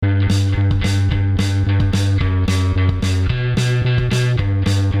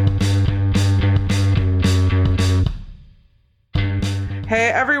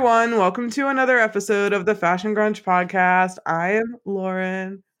everyone. Welcome to another episode of the Fashion Grunge podcast. I am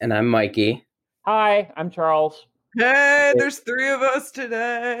Lauren. And I'm Mikey. Hi, I'm Charles. Hey, there's three of us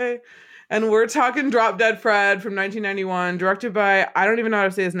today. And we're talking Drop Dead Fred from 1991, directed by, I don't even know how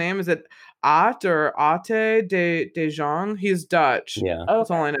to say his name. Is it Ate de Jong? He's Dutch. Yeah.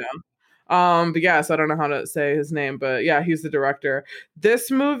 That's all I know. But yes, I don't know how to say his name, but yeah, he's the director.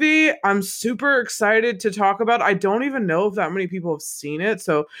 This movie, I'm super excited to talk about. I don't even know if that many people have seen it,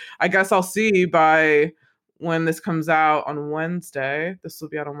 so I guess I'll see by when this comes out on Wednesday. This will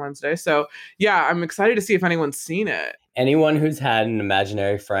be out on Wednesday. So yeah, I'm excited to see if anyone's seen it. Anyone who's had an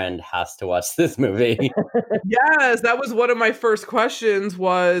imaginary friend has to watch this movie. Yes, that was one of my first questions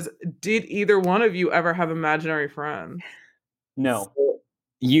was, did either one of you ever have imaginary friends? No.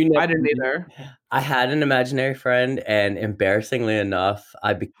 I didn't either. I had an imaginary friend, and embarrassingly enough,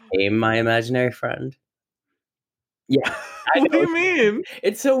 I became my imaginary friend. Yeah. What do you mean?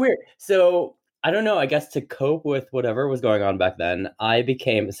 It's so weird. So, I don't know, I guess to cope with whatever was going on back then, I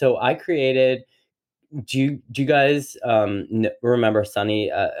created, do you guys remember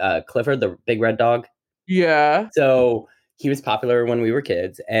Sonny, Clifford, the big red dog? Yeah. So, he was popular when we were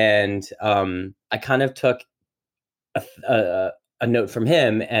kids, and I kind of took a note from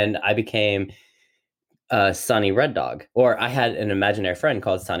him, and I became Sonny Red Dog, or I had an imaginary friend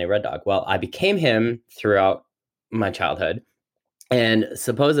called Sonny Red Dog. Well, I became him throughout my childhood, and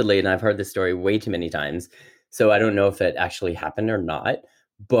supposedly, and I've heard this story way too many times, so I don't know if it actually happened or not,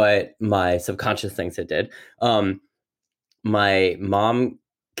 but my subconscious thinks it did. My mom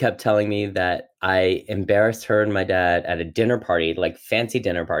kept telling me that I embarrassed her and my dad at a dinner party, like fancy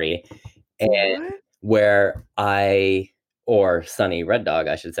dinner party, and where or Sonny Red Dog,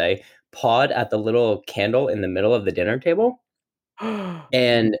 I should say, pawed at the little candle in the middle of the dinner table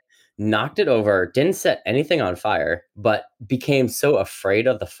and knocked it over, didn't set anything on fire, but became so afraid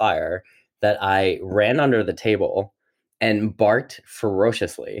of the fire that I ran under the table and barked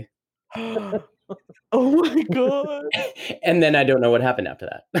ferociously. Oh my God. And then I don't know what happened after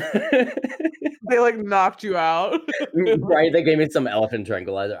that. They like knocked you out. Right, they gave me some elephant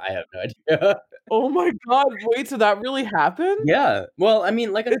tranquilizer. I have no idea. Oh my God. Wait, so that really happened? Yeah. Well, I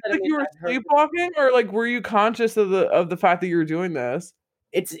mean, like I said, It's like you were sleepwalking, or like were you conscious of the fact that you were doing this?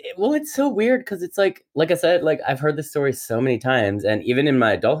 It's so weird because it's like I said, like I've heard this story so many times, and even in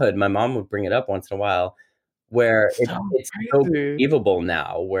my adulthood, my mom would bring it up once in a while, where it's so believable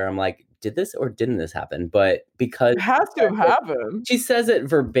now, where I'm like, did this or didn't this happen? But because it has to have happened. She says it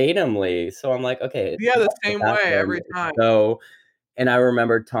verbatimly, so I'm like, okay. Yeah, the same way every time. So, and I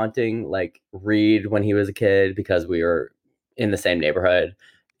remember taunting like Reed when he was a kid because we were in the same neighborhood,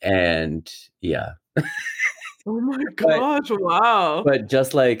 and yeah. Oh my gosh, wow. But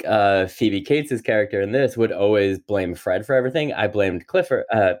just like Phoebe Cates' character in this would always blame Fred for everything, I blamed Clifford,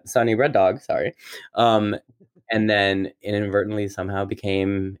 Sonny Red Dog, sorry. And then inadvertently somehow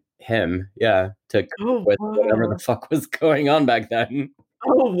became him, to with whatever the fuck was going on back then.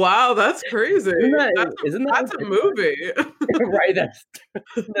 Oh wow, that's crazy. That's a movie. Right,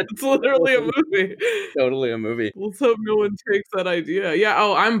 that's literally a movie. Totally a movie. Let's hope no one takes that idea. Yeah,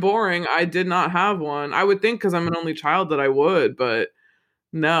 I'm boring. I did not have one. I would think because I'm an only child that I would, but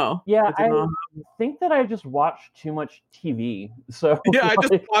no. Yeah, I think that I just watched too much TV. So yeah, I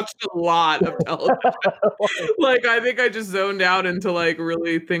just watched a lot of television. Like I think I just zoned out into like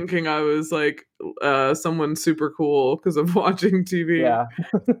really thinking I was like someone super cool because of watching TV. Yeah.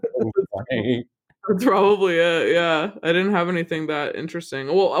 That's probably it. Yeah. I didn't have anything that interesting.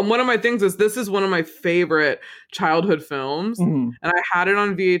 Well, one of my things is this is one of my favorite childhood films. Mm-hmm. And I had it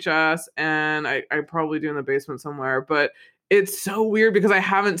on VHS, and I probably do in the basement somewhere, but it's so weird because I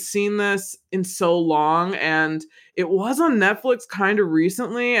haven't seen this in so long, and it was on Netflix kind of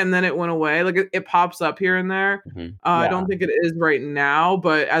recently, and then it went away. Like it pops up here and there. Mm-hmm. I don't think it is right now,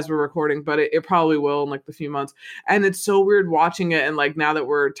 but as we're recording, but it probably will in like the few months. And it's so weird watching it, and like now that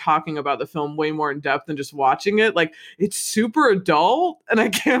we're talking about the film way more in depth than just watching it, like it's super adult, and I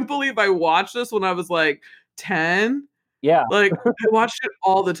can't believe I watched this when I was like 10. Yeah. Like I watched it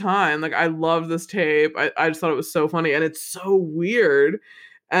all the time. Like I loved this tape. I just thought it was so funny, and it's so weird.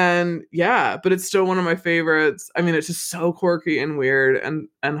 And yeah, but it's still one of my favorites. I mean, it's just so quirky and weird and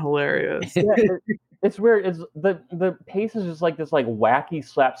hilarious. Yeah, it's weird. It's the pace is just like this like wacky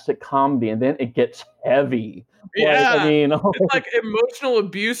slapstick comedy, and then it gets heavy. Yeah, like, I mean, it's like emotional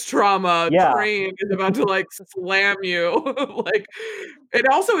abuse trauma train is about to like slam you. Like, and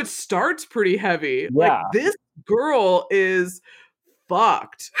also it starts pretty heavy. Yeah. Like this girl is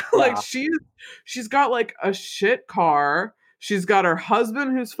fucked. Like she's got like a shit car. She's got her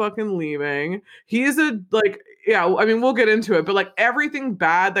husband who's fucking leaving. He's yeah, I mean, we'll get into it, but like everything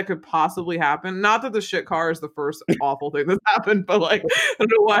bad that could possibly happen. Not that the shit car is the first awful thing that's happened, but like I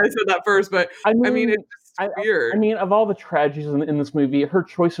don't know why I said that first, but I I mean, mean, it's just weird. I mean, of all the tragedies in this movie, her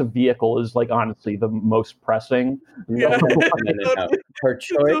choice of vehicle is like honestly the most pressing. Yeah. No. Her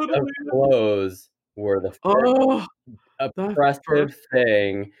choice of clothes were the first Oh, oppressive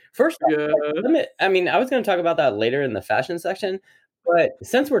thing. First off, yeah. I mean, I was going to talk about that later in the fashion section, but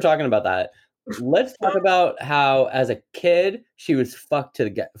since we're talking about that, let's talk about how, as a kid, she was fucked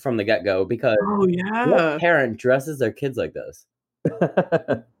from the get-go because Oh what yeah. parent dresses their kids like this?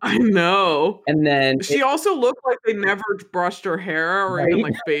 I know. And then She also looked like they never brushed her hair or even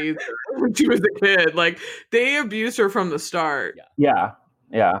Right? like bathed her when she was a kid. Like they abused her from the start. Yeah.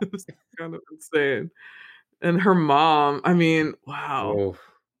 It was kind of insane. And her mom, I mean, wow. Oof.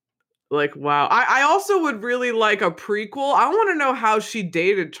 Like, wow. I also would really like a prequel. I want to know how she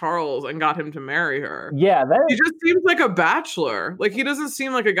dated Charles and got him to marry her. Yeah, He just seems like a bachelor. Like, he doesn't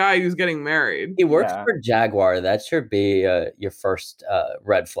seem like a guy who's getting married. He works Yeah. for Jaguar. That should be your first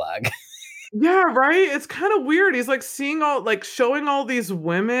red flag. Yeah, right? It's kind of weird. He's like showing all these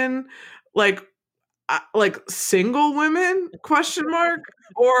women, like single women, question mark,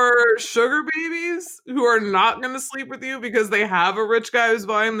 or sugar babies who are not going to sleep with you because they have a rich guy who's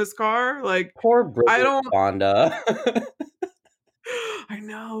buying this car. Like, Poor Bridget I don't. Fonda. I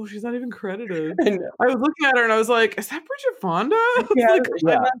know she's not even credited. I know. I was looking at her and I was like, "Is that Bridget Fonda?" I was Yeah, like,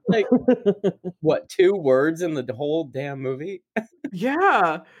 yeah. Like what, 2 words in the whole damn movie?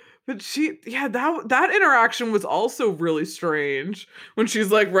 yeah. But that interaction was also really strange when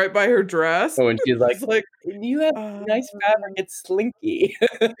she's like right by her dress. Oh, and she's like, It's like, you have nice fabric. It's slinky.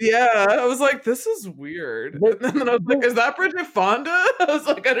 yeah, I was like, this is weird. And then I was like, is that Bridget Fonda? I was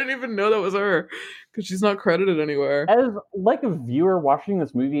like, I didn't even know that was her because she's not credited anywhere. As like a viewer, watching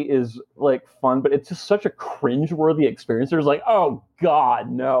this movie is like fun, but it's just such a cringe-worthy experience. There's like, oh god,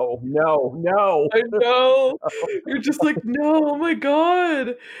 no. I know. You're just like, no, oh my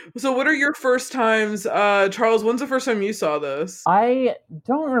god. So what are your first times? Charles, when's the first time you saw this? I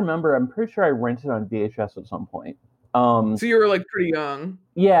don't remember. I'm pretty sure I rented on VHS at some point. So you were like pretty young.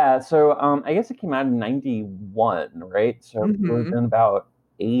 Yeah, so I guess it came out in 91, right? So it would have been about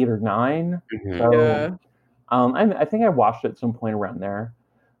 8 or 9. Mhm. So Yeah. I think I watched it at some point around there.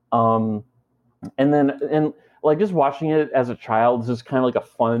 And like just watching it as a child is just kind of like a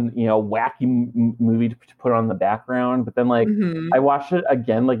fun, wacky movie to put on the background. But then like Mhm. I watched it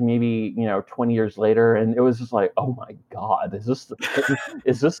again, like maybe 20 years later, and it was just like, oh my god, is this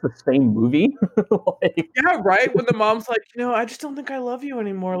the same movie? Like, Yeah, right. When the mom's like, I just don't think I love you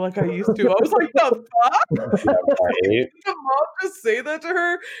anymore like I used to. I was like, the fuck? Yeah, right. Did the mom just say that to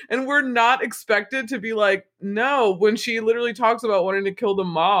her? And we're not expected to be like, no, when she literally talks about wanting to kill the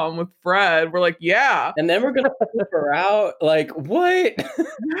mom with Fred, we're like, yeah. And then we're gonna flip her out. Like, what?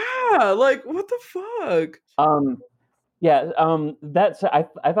 Yeah, like what the fuck? That's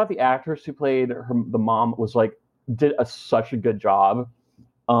I thought the actress who played the mom was like did such a good job.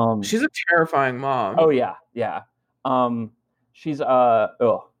 She's a terrifying mom. Oh yeah. She's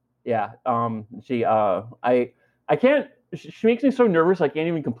I can't. She makes me so nervous I can't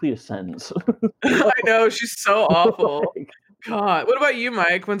even complete a sentence. I know, she's so awful. Like, God. What about you,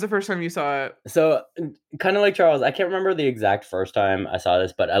 Mike? When's the first time you saw it? So, kind of like Charles, I can't remember the exact first time I saw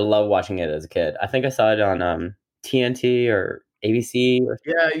this, but I love watching it as a kid. I think I saw it on TNT or ABC or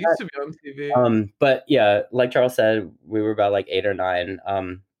Yeah, it used to be on TV. But yeah, like Charles said, we were about like 8 or 9.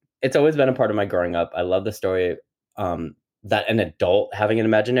 It's always been a part of my growing up. I love the story that an adult having an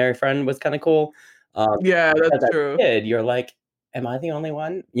imaginary friend was kind of cool. Yeah, that's as true. a kid, you're like, am I the only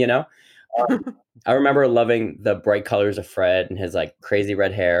one? I remember loving the bright colors of Fred and his like crazy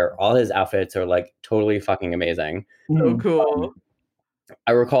red hair. All his outfits are like totally fucking amazing. So cool.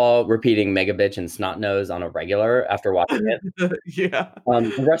 I recall repeating Mega Bitch and Snot Nose on a regular after watching it. Yeah.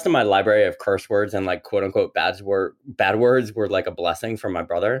 The rest of my library of curse words and like quote unquote bad words were like a blessing from my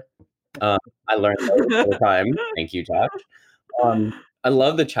brother. I learned those all the time. Thank you, Josh. I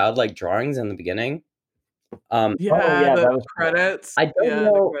love the childlike drawings in the beginning. Yeah, that was credits. I don't Yeah,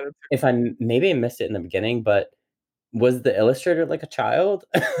 know the credits. if maybe I missed it in the beginning, but was the illustrator like a child?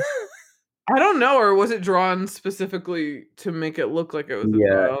 I don't know, or was it drawn specifically to make it look like it was a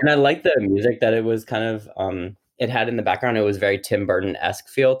child? And I like the music that it was kind of it had in the background. It was very Tim Burton-esque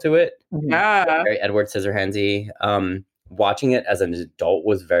feel to it. Yeah. Very Edward Scissorhandsy. Watching it as an adult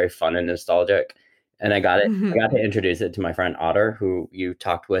was very fun and nostalgic. And I got to introduce it to my friend Otter, who you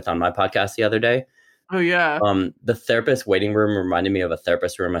talked with on my podcast the other day. Oh yeah. The therapist waiting room reminded me of a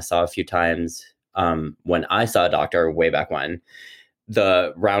therapist room I saw a few times when I saw a doctor way back when.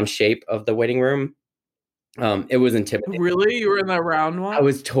 The round shape of the waiting room It was intimidating. Really? You were in that round one? I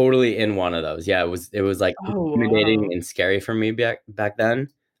was totally in one of those. Yeah, it was like Oh, intimidating wow. and scary for me back then.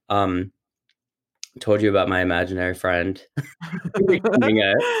 Told you about my imaginary friend becoming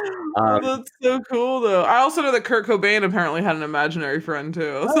it. That's so cool, though. I also know that Kurt Cobain apparently had an imaginary friend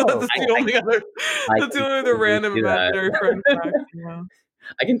too. So Oh, that's I the only other. I That's the can only other totally random see that. imaginary friend fact. Yeah.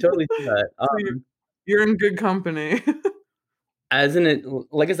 I can totally see that. So you're in good company.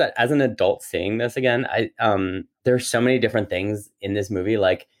 Like I said, as an adult seeing this again, there's so many different things in this movie.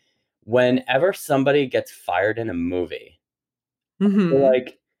 Like whenever somebody gets fired in a movie, Mhm.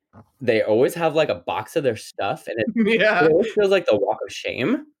 like they always have like a box of their stuff, and it Yeah. always feels like the walk of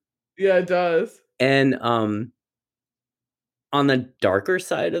shame. Yeah, it does. And on the darker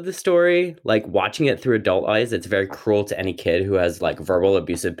side of the story, like watching it through adult eyes, it's very cruel to any kid who has like verbal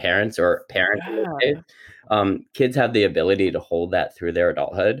abusive parents or parents. In this Yeah. case. Kids have the ability to hold that through their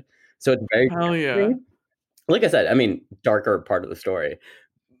adulthood, so it's very Hell yeah. challenging. Like I said, I mean, darker part of the story,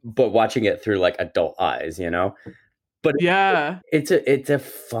 but watching it through like adult eyes, you know. But Yeah. it's a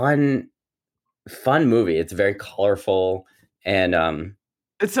fun movie. It's very colorful and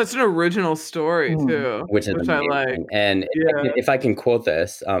It's such an original story too, which is I like. amazing. And Yeah. if I can quote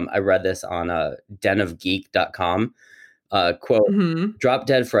this, I read this on denofgeek.com. Quote, Mhm. Drop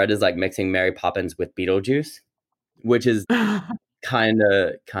Dead Fred is like mixing Mary Poppins with Beetlejuice, which is kind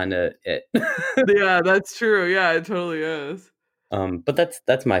of it. Yeah, that's true. Yeah, it totally is. But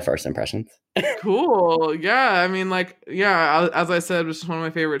that's my first impressions. Cool. Yeah, I mean, like, yeah, as I said, it's just one of my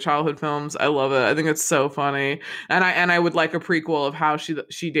favorite childhood films. I love it. I think it's so funny, and I would like a prequel of how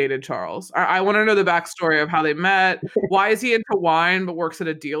she dated Charles. I want to know the backstory of how they met. Why is he into wine but works at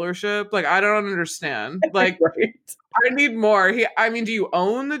a dealership? Like, I don't understand. Like, Right? I need more. I mean, do you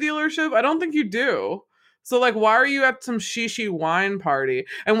own the dealership? I don't think you do. So, like, why are you at some shishi wine party?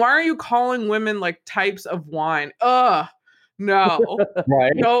 And why are you calling women like types of wine? Ugh. No.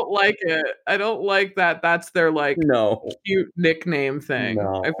 Right? Don't like it. I don't like that that's their, like, No. cute nickname thing.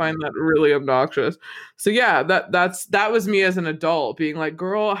 No. I find that really obnoxious. So, yeah, that was me as an adult being like,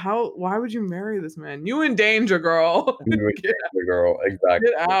 "Girl, why would you marry this man? You in danger, girl. The girl, exactly.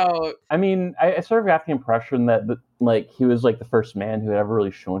 Get out." I mean, I sort of got the impression that like he was like the first man who had ever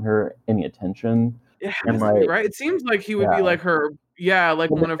really shown her any attention. It has And, to be, like, right? It seems like he would be yeah. like her like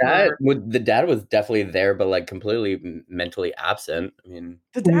Well, one of her. the dad was definitely there, but like completely mentally absent. I mean,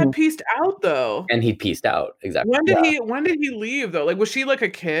 The dad pieced out though. and he pieced out. Exactly. When did he leave though? Like, was she like a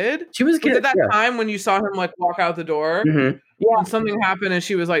kid? She was a Was kid. it that Yeah. time when you saw him like walk out the door? Mhm. And something happened and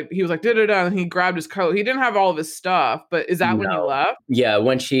he was like da da da, and he grabbed his coat. He didn't have all of his stuff, but is that when he No. left? Yeah,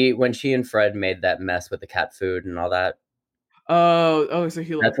 when she and Fred made that mess with the cat food and all that. Oh, so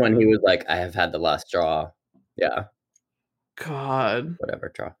he left. That's when he was like, I have had the last straw. Yeah. God,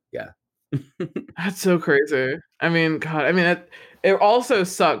 Whatever straw. Yeah. that's so crazy. I mean, God, I mean, it also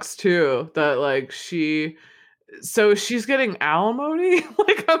sucks too that like so she's getting alimony.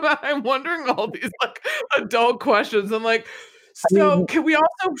 Like I'm wondering all these like adult questions. I'm like, so can we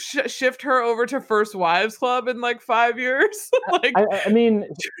also shift her over to First Wives Club in like 5 years? Like, I mean,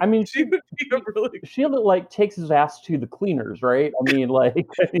 she would be a really. she like takes his ass to the cleaners, right? I mean, like,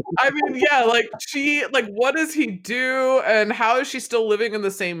 I mean, yeah, like what does he do, and how is she still living in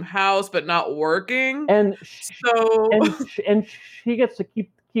the same house but not working? and So and she gets to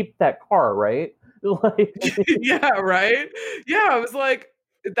keep that car, right? Like, yeah, right. Yeah, I was like,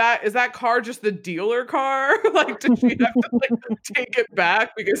 is that car just the dealer car? Like, does she have to like take it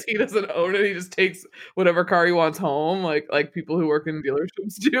back because he doesn't own it? He just takes whatever car he wants home, like people who work in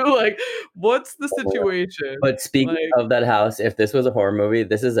dealerships do. Like, what's the situation? But speaking of that house, if this was a horror movie,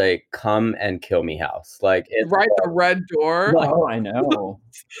 this is a come and kill me house. Like it's right, the red door. oh, I know.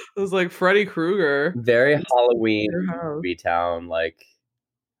 It was like Freddy Krueger. Very Halloween house. movie town. Like,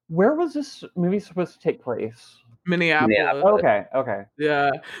 Where was this movie supposed to take place? Minneapolis. Okay. Yeah,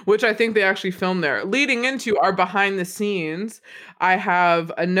 which I think they actually filmed there. Leading into our behind the scenes, I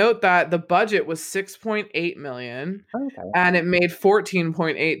have a note that the budget was 6.8 million and it made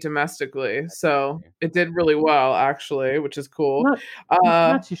 14.8 domestically. So it did really well actually, which is cool.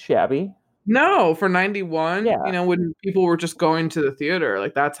 Not too shabby. No, for 91, Yeah. you know, when people were just going to the theater,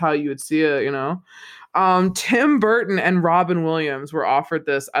 like that's how you would see it, you know. Tim Burton and Robin Williams were offered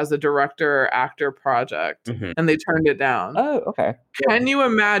this as a director-actor project, and they turned it down. Oh, okay. Can you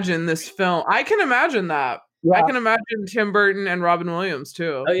imagine this film? I can imagine that. Yeah. I can imagine Tim Burton and Robin Williams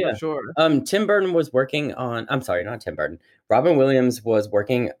too. Oh yeah, for sure. Tim Burton was working on. I'm sorry, not Tim Burton. Robin Williams was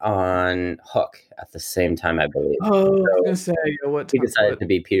working on Hook at the same time, I believe. Oh, I was gonna say what he decided to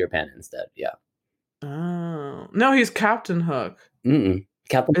be Peter Pan instead. Yeah. Oh no, he's Captain Hook.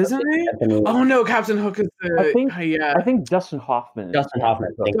 Captain Hook Isn't is he? Anthony- Oh no, Captain Hook is the yeah. I think Dustin Hoffman. is Dustin Hoffman,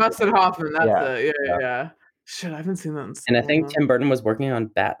 Captain thank Hook. you. Dustin Hoffman, that's Yeah. it. Yeah. Yeah. Shit, I haven't seen that in so And I think long. Tim Burton was working on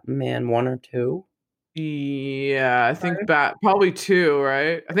Batman 1 or 2. Yeah, I think probably 2,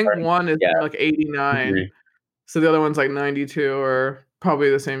 right? I think Burton, 1 is yeah. like 89. Mhm. So the other one's like 92 or probably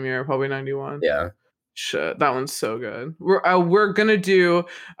the same year, probably 91. Yeah. Shit, that one's so good. We're gonna do.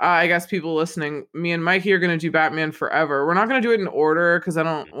 I guess people listening, me and Mikey are gonna do Batman Forever. We're not gonna do it in order because I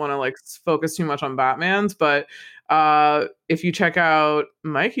don't want to like focus too much on Batman's. But if you check out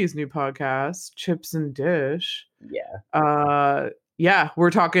Mikey's new podcast, Chips and Dish, yeah,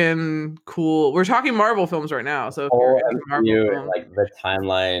 we're talking cool. We're talking Marvel films right now. So if you're into Marvel MCU and films, like the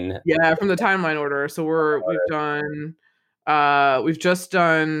timeline. yeah, from the timeline order. So we've just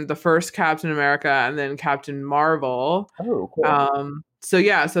done the first Captain America and then Captain Marvel. Oh, cool. So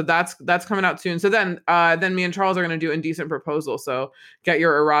that's coming out soon. So then me and Charles are going to do Indecent Proposal. So get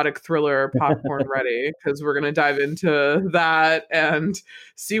your erotic thriller popcorn ready because we're going to dive into that and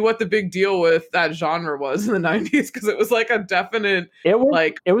see what the big deal with that genre was in the 90s because it was like a definite It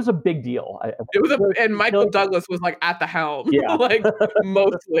was a big deal. And Michael Douglas was like at the helm, Yeah. like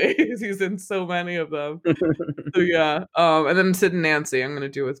mostly. He's in so many of them. So yeah, and then Sid and Nancy, I'm gonna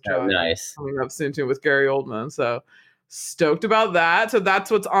do with Josh. Nice. Coming up soon too with Gary Oldman. So stoked about that. So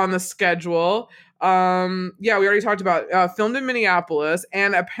that's what's on the schedule. Yeah, we already talked about filmed in Minneapolis,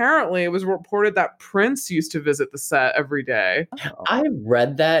 and apparently it was reported that Prince used to visit the set every day. I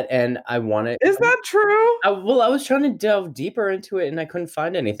read that and I wanted. Is that true? I was trying to delve deeper into it and I couldn't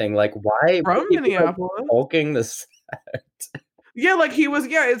find anything. Like, why From would he be, like, Minneapolis? hulking the set? Yeah, like he was.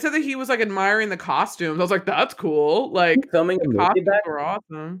 Yeah, it said that he was like admiring the costumes. I was like, that's cool. Like filming a the movie costumes back? were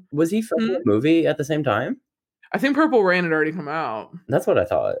awesome. Was he filming a movie at the same time? I think Purple Rain had already come out. That's what I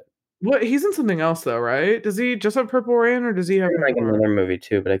thought. What? He's in something else though, right? Does he just have Purple Rain, or does he have Like more? another movie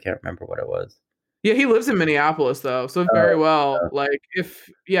too, but I can't remember what it was. Yeah, he lives in Minneapolis though, so very well. Like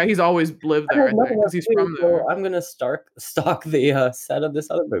he's always lived there. I think because he's from there. I'm gonna stalk the set of this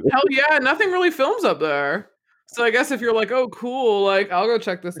other movie. Hell yeah, nothing really films up there. So I guess if you're like, oh cool, like I'll go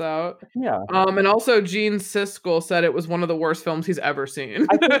check this out. Yeah. And also Gene Siskel said it was one of the worst films he's ever seen.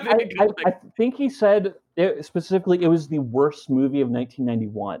 I think he said specifically it was the worst movie of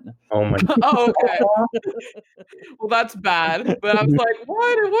 1991. Oh my God. Oh, okay. Well, that's bad. But I was like,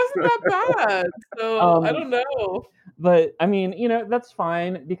 what? It wasn't that bad. So I don't know. But I mean, that's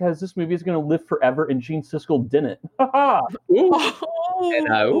fine because this movie is going to live forever, and Gene Siskel didn't.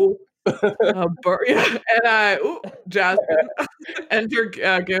 Jasmine, enter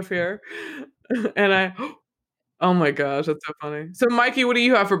GIF here, and oh my gosh, that's so funny. So, Mikey, what do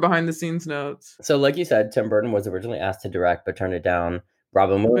you have for behind the scenes notes? So, like you said, Tim Burton was originally asked to direct, but turned it down.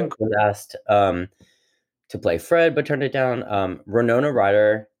 Robin Williams was asked to play Fred, but turned it down. Winona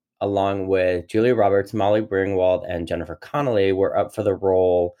Ryder, along with Julia Roberts, Molly Ringwald, and Jennifer Connelly, were up for the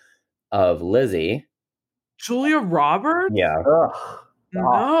role of Lizzie. Julia Roberts? Yeah. Ugh.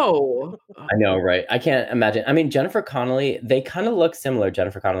 No. I know, right? I can't imagine. I mean, Jennifer Connelly, they kind of look similar,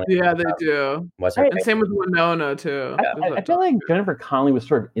 Jennifer Connelly. Yeah, they do. And same with Winona, too. I feel like Jennifer Connelly was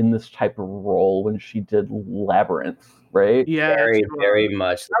sort of in this type of role when she did Labyrinth, right? Yeah. Very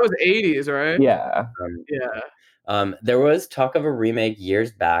much. That was 80s, right? Yeah. There was talk of a remake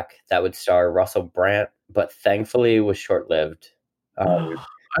years back that would star Russell Brand, but thankfully was short-lived.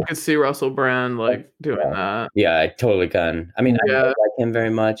 I could see Russell Brand doing that. Yeah, I totally can. I mean, I don't like him very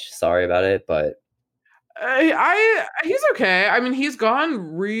much. Sorry about it, but he's okay. I mean, he's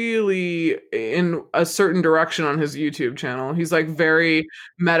gone really in a certain direction on his YouTube channel. He's like very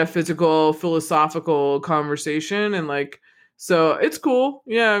metaphysical, philosophical conversation, and so it's cool.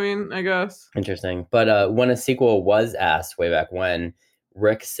 Yeah, I mean, I guess interesting. But when a sequel was asked way back when,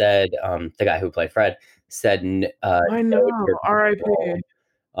 Rick said, the guy who played Fred said, I know, R.I.P.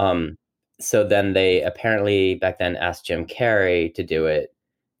 So then they apparently back then asked Jim Carrey to do it,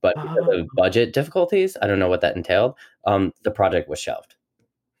 but because of budget difficulties, I don't know what that entailed. The project was shelved.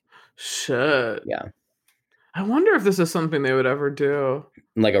 Shit. Yeah. I wonder if this is something they would ever do.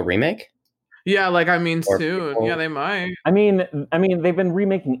 Like a remake? Yeah, I mean, soon. Yeah, they might. I mean, they've been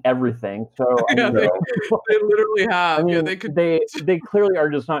remaking everything, so yeah, they literally have. I mean, yeah, they could. They clearly are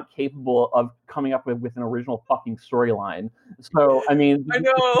just not capable of coming up with an original fucking storyline. So, I mean, I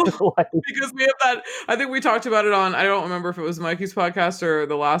know because we have that. I think we talked about it on. I don't remember if it was Mikey's podcast or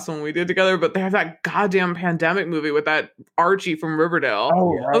the last one we did together, but they have that goddamn pandemic movie with that Archie from Riverdale.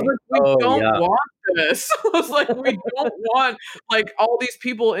 Oh, right. I was like, we don't want this. I was like, we don't want all these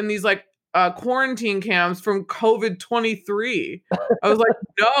people in these quarantine camps from COVID-23. I was like,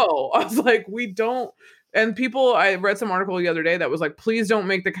 no. I was like, we don't. And people, I read some article the other day that was like, please don't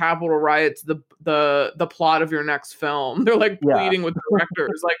make the Capitol riots the plot of your next film. They're like Yeah. pleading with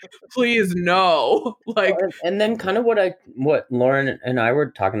directors, like, please no. Like, And then kind of what Lauren and I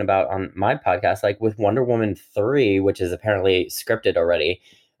were talking about on my podcast, like with Wonder Woman 3, which is apparently scripted already.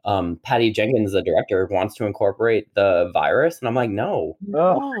 Patty Jenkins, the director, wants to incorporate the virus, and I'm like, no.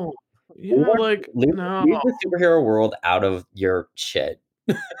 no. Yeah, like leave no. the superhero world out of your shit.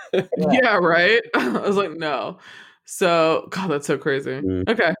 Yeah, right. I was like, no. So, God, that's so crazy. Mm.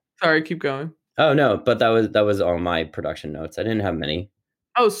 Okay, sorry, keep going. Oh no, but that was all my production notes. I didn't have many.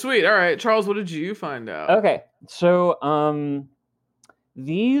 Oh, sweet. All right, Charles, what did you find out? Okay, so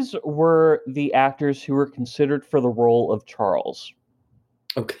these were the actors who were considered for the role of Charles.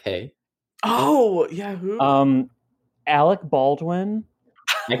 Okay. Oh, yeah, who? Alec Baldwin.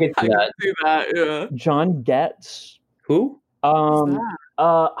 I can I see can that. see that. Yeah. John Getz. Who? Who's that?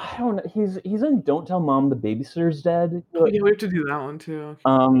 I don't know. He's in Don't Tell Mom the Babysitter's Dead. Oh, yeah, we have to do that one too.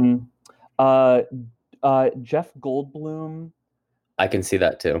 Jeff Goldblum. I can see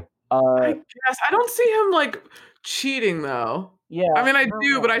that too. I guess I don't see him like cheating though. Yeah. I mean, I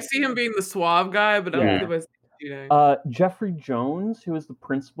do, but I see him being the suave guy, but I don't Yeah. think I see him cheating. Jeffrey Jones, who is the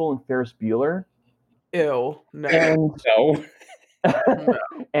principal in Ferris Bueller. Ew. No. And No. No.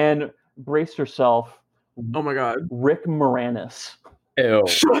 and brace yourself, Oh my God. Rick Moranis. Ew.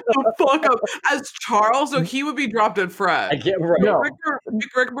 Shut the fuck up. As Charles, so he would be dropped at Fred. I get right. No.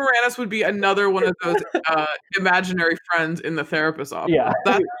 Rick Moranis would be another one of those imaginary friends in the therapist's office. Yeah.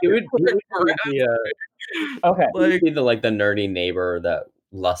 That's He would Rick be Okay. like, the nerdy neighbor that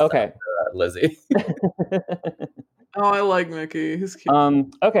lusts Okay. after Lizzie. oh, I like Mickey. He's cute.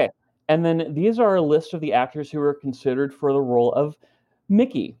 Okay. And then these are a list of the actors who were considered for the role of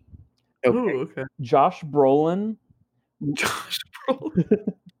Mickey. Ooh, okay. Josh Brolin. Josh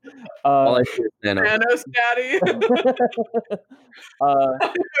Brolin. All I see is Thanos. Thanos Daddy. uh,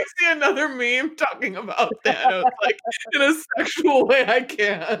 I see another meme talking about Thanos like in a sexual way. I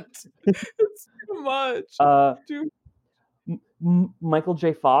can't. It's too much. Michael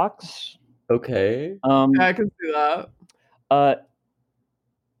J. Fox. Okay. I can see that.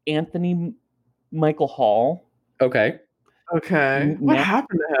 Anthony Michael Hall. Okay. Okay. What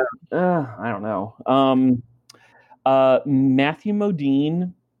happened to him? I don't know. Matthew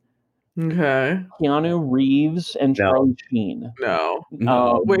Modine. Okay. Keanu Reeves and No. Charlie Sheen. No.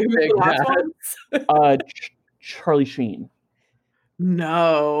 No. Wait, who's the last one? Charlie Sheen.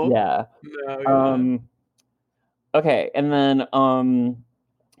 No. Yeah. No. Okay, and then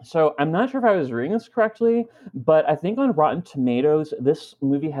so I'm not sure if I was reading this correctly, but I think on Rotten Tomatoes this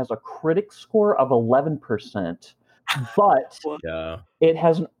movie has a critic score of 11%, but Yeah. it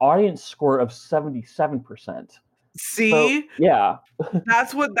has an audience score of 77%. See, So, yeah,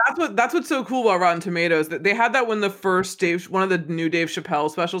 that's what's so cool about Rotten Tomatoes. That they had that when the first one of the new Dave Chappelle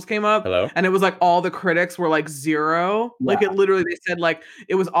specials came up. Hello. And it was like all the critics were like 0. Yeah. Like it literally, they said like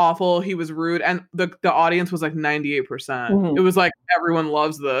it was awful, he was rude, and the audience was like 98%. Mhm. It was like everyone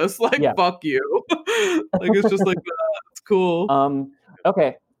loves this. Like Yeah. fuck you. Like it's just like it's cool.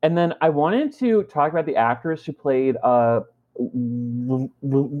 Okay, and then I wanted to talk about the actress who played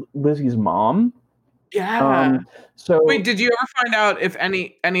Lizzie's mom. Yeah. So Wait, did you ever find out if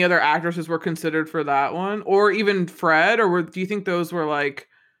any other actresses were considered for that one, or even Fred, or do you think those were like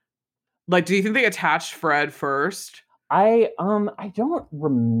do you think they attached Fred first? I don't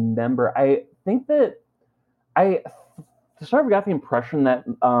remember. I think that I sort of got the impression that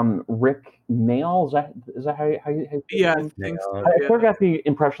Rick Mayall, is that how you Yeah, say his I name? think so. I sort of got the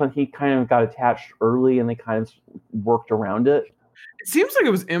impression that he kind of got attached early and they kind of worked around it. It seems like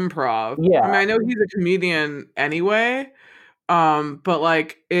it was improv. Yeah. I mean, I know he's a comedian anyway, but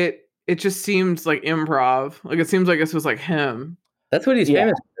like it just seems like improv. Like it seems like this was like him. That's what he's Yeah.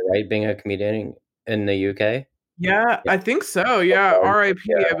 famous for, right? Being a comedian in the UK. Yeah, I think so. Yeah, R.I.P.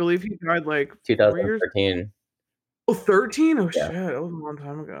 Yeah. I believe he died like 4 years. 2013. Oh, 13? Oh Yeah. shit, that was a long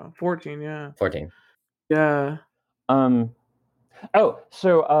time ago. 14, yeah. 14. Yeah.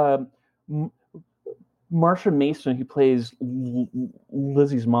 Marsha Mason, who plays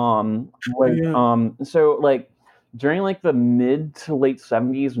Lizzie's mom, was Yeah. so like during like the mid to late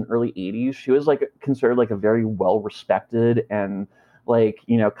 70s and early 80s, she was like considered like a very well respected and like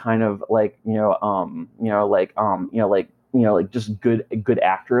kind of like just good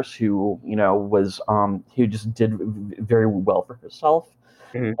actress who was who just did very well for herself.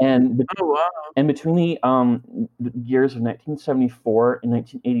 Mhm. And Oh wow. and between the years of 1974 and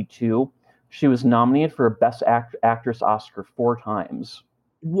 1982, she was nominated for a Best Actress Oscar 4 times.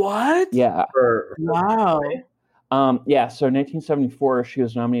 What? Yeah. For Wow. Yeah, so 1974, she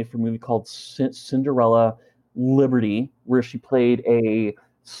was nominated for a movie called Cinderella Liberty, where she played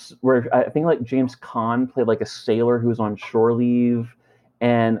where I think like James Caan played like a sailor who was on shore leave,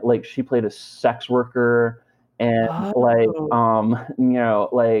 and like she played a sex worker, and like Oh.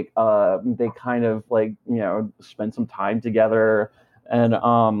 they kind of like spent some time together, and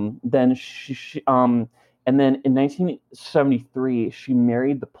then and then in 1973 she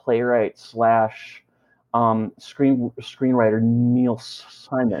married the playwright slash screenwriter Neil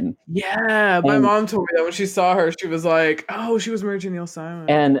Simon. Yeah, my And mom told me that when she saw her, she was like, "Oh, she was married to Neil Simon."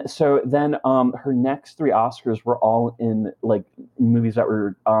 and so then her next 3 Oscars were all in like movies that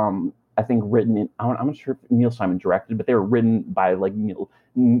were I think written in I'm not sure if Neil Simon directed, but they were written by like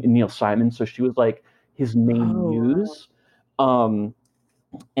Neil Simon. So she was like his main Oh, muse.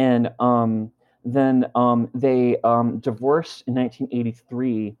 And then they divorced in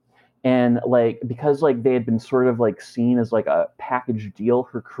 1983, and like because like they had been sort of like seen as like a package deal,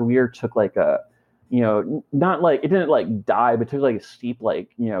 her career took like a not like it didn't like die, but took like a steep like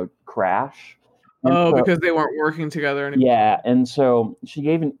crash. And oh, so because they weren't working together anymore. yeah, and so she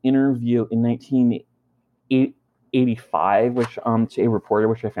gave an interview in 1985, which to a reporter,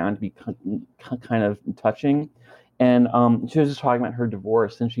 which I found to be kind of touching. And she was just talking about her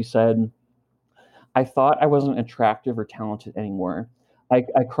divorce, and she said, "I thought I wasn't attractive or talented anymore. I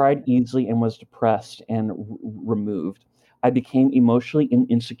cried easily and was depressed and removed. I became emotionally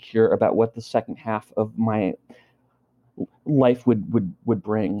insecure about what the second half of my life would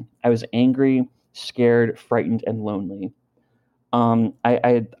bring. I was angry, scared, frightened, and lonely.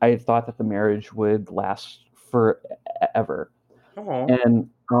 I thought that the marriage would last forever." Oh. And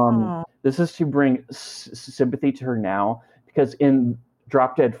Oh. this is to bring sympathy to her now, because in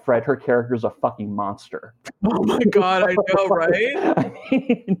Drop Dead Fred, her character is a fucking monster. Oh my God, I know, right? I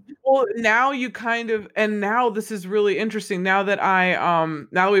mean, Well, now you kind of, and now this is really interesting. Now that now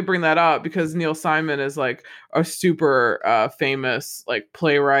that we bring that up, because Neil Simon is like a super famous like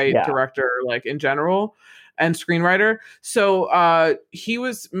playwright, yeah. director, like in general, and screenwriter. So he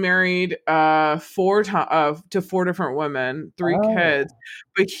was married to 4 different women, 3 kids,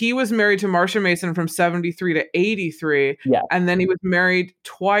 but he was married to Marsha Mason from 73 to 83, Yeah. and then he was married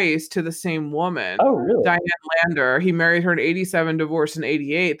twice to the same woman. Oh, really? Diane Lander. He married her in 87, divorced in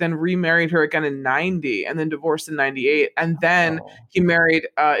 88, then remarried her again in 90, and then divorced in 98. And then he married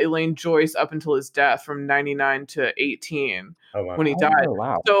Elaine Joyce up until his death from 99 to 18 when he died.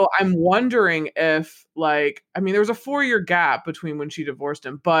 Wow. So I'm wondering if, like, I mean, there was a 4-year gap between when she divorced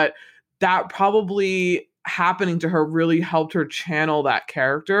him, but that probably happening to her really helped her channel that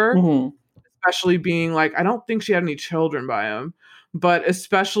character, especially being like, I don't think she had any children by him, but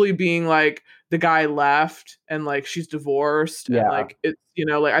especially being like, the guy left and like she's divorced and like it's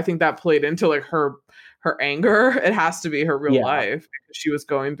like I think that played into like her anger. It has to be her real life because she was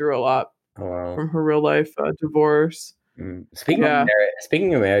going through a lot from her real life divorce. Speaking of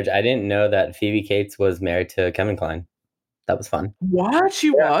marriage, I didn't know that Phoebe Cates was married to Kevin Kline. That was fun. What? She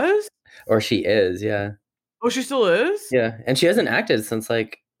was? Or she is, yeah. Oh, she still is? Yeah, and she hasn't acted since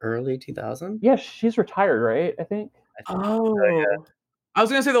like early 2000. Yeah, she's retired, right? I think. Oh, yeah. I was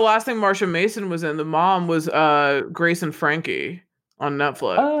gonna say the last thing Marsha Mason was in, the mom was Grace and Frankie on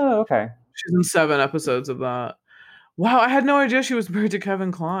Netflix. Oh, okay. She's in 7 episodes of that. Wow, I had no idea she was married to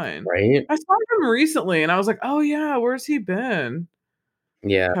Kevin Kline. Right? I saw him recently, and I was like, "Oh yeah, where's he been?"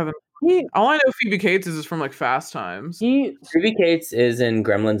 Yeah. Kevin. All I know Phoebe Cates is from like Fast Times. Phoebe Cates is in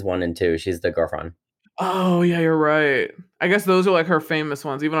Gremlins 1 and 2. She's the girlfriend. Oh yeah, you're right. I guess those are like her famous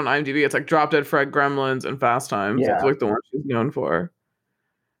ones. Even on IMDb, it's like Drop Dead Fred, Gremlins, and Fast Times. Yeah. It's like the one she's known for.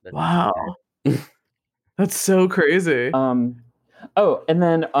 Wow. That's so crazy. Oh, and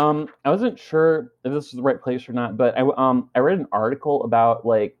then I wasn't sure if this is the right place or not, but I read an article about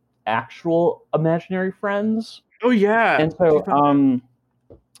like actual imaginary friends. Oh yeah. And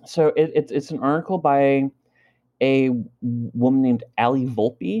so it's an article by a woman named Ali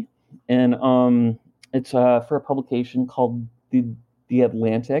Volpe, and it's for a publication called the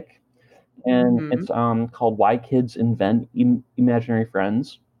Atlantic, and it's called "Why Kids Invent Imaginary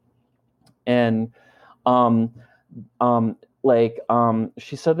Friends," and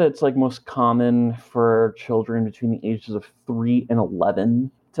she said that it's like most common for children between the ages of 3 and 11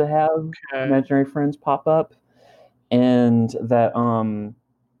 to have imaginary friends pop up, and that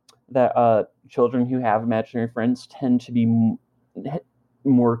children who have imaginary friends tend to be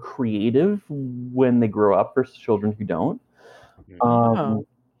more creative when they grow up versus children who don't.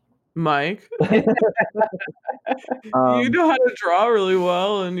 Mike, you know how to draw really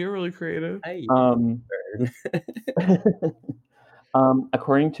well, and you're really creative.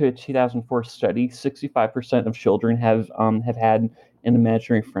 According to a 2004 study, 65% of children have had an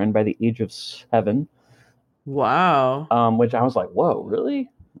imaginary friend by the age of 7. Wow. Which I was like, whoa, really?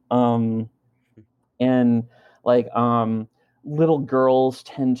 And like little girls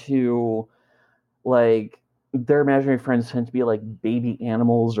tend to like their imaginary friends tend to be like baby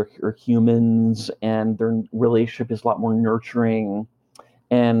animals or humans, and their relationship is a lot more nurturing.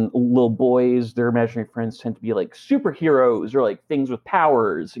 And little boys, their imaginary friends tend to be like superheroes or like things with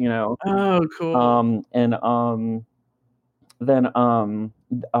powers, you know. Oh, cool. And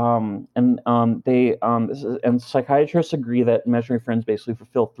psychiatrists agree that imaginary friends basically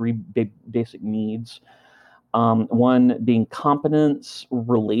fulfill three basic needs. One being competence,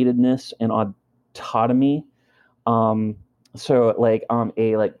 relatedness, and autonomy. So like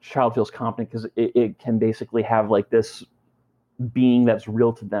a like child feels competent because it can basically have like this being that's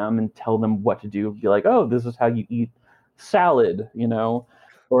real to them and tell them what to do. Be like, oh, this is how you eat salad, you know,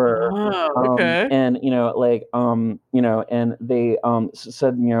 or Okay. and and they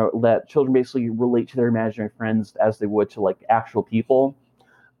said that children basically relate to their imaginary friends as they would to like actual people,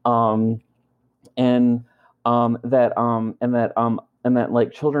 and that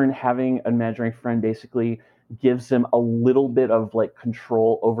like children having an imaginary friend basically gives them a little bit of like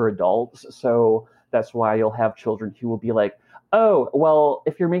control over adults. So that's why you'll have children who will be like, oh, well,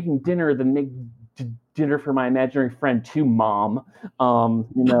 if you're making dinner, then make dinner for my imaginary friend too, mom. So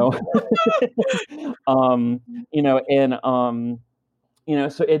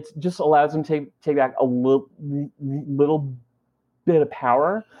it just allows them to take back a little bit of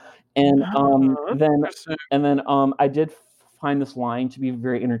power. And then I did find this line to be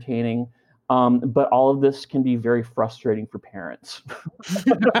very entertaining. But all of this can be very frustrating for parents.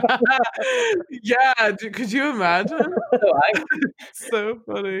 Yeah, could you imagine? So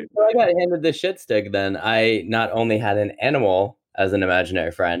funny. So I got handed the shit stick then. I not only had an animal as an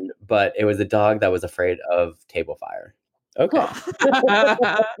imaginary friend, but it was a dog that was afraid of table fire. Okay.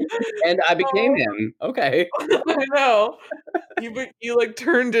 And I became him. Okay. I know. You like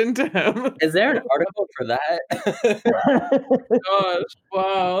turned into him. Is there an article for that? Gosh,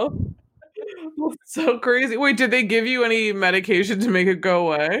 wow. That's so crazy. Wait, did they give you any medication to make it go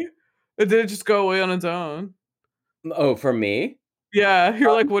away? Or did it just go away on its own? Oh, for me? Yeah,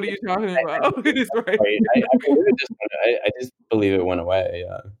 you're like, what are you talking about? He's right. I just believe it went away.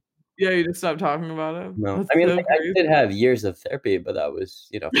 Yeah. Yeah, you just stopped talking about it. No, That's I mean, so like, I did have years of therapy, but that was,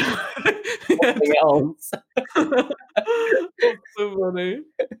 something else. That's so funny.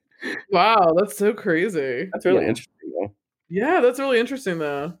 Wow, that's so crazy. That's really interesting, though. Yeah, that's really interesting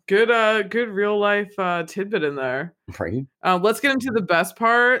though. Good real life tidbit in there. Right? Let's get into the best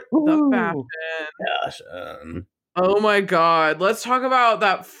part, the fashion. Gosh, Oh my god, let's talk about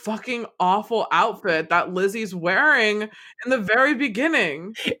that fucking awful outfit that Lizzie's wearing in the very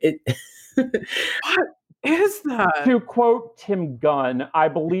beginning. What is that? To quote Tim Gunn, I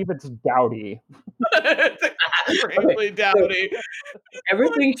believe it's dowdy. It's extremely dowdy.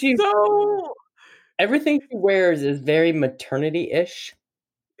 Everything she wears is very maternity-ish.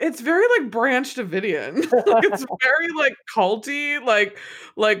 It's very like Branch Davidian. It's very like culty, like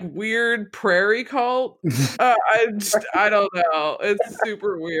weird prairie cult. I don't know. It's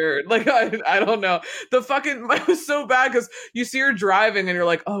super weird. Like I don't know. The fucking it was so bad because you see her driving and you're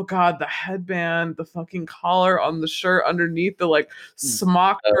like, oh god, the headband, the fucking collar on the shirt underneath the like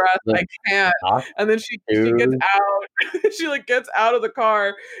smock dress. I can't. And then she gets out. She like gets out of the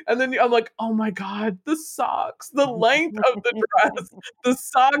car, and then I'm like, oh my god, the socks, the length of the dress, the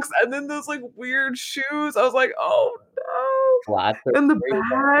socks. And then those like weird shoes. I was like, oh no. And the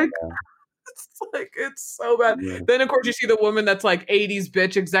bag. It's so bad. Yeah. Then of course you see the woman that's like 80s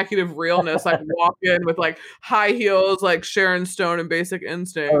bitch executive realness, like walk in with like high heels, like Sharon Stone and Basic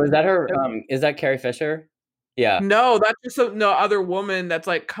Instinct. Oh, is that her? Is that Carrie Fisher? Yeah. No, that's just no other woman that's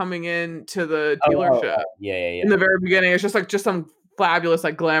like coming in to the dealership. Yeah. In the very beginning, it's just some fabulous,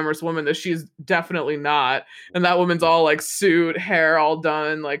 like glamorous woman that she's definitely not. And that woman's all like suit, hair all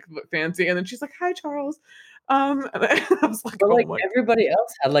done, like fancy. And then she's like, "Hi, Charles." And I was like, but like everybody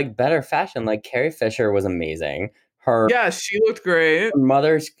else had like better fashion. Like Carrie Fisher was amazing. She looked great. Her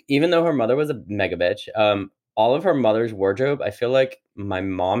mother's, even though her mother was a mega bitch, all of her mother's wardrobe, I feel like my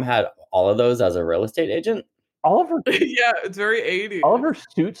mom had all of those as a real estate agent. All of her, yeah, it's very 80s. All of her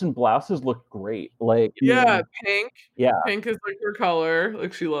suits and blouses look great. Like, pink. Yeah, pink is like her color.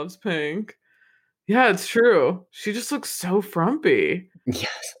 Like she loves pink. Yeah, it's true. She just looks so frumpy.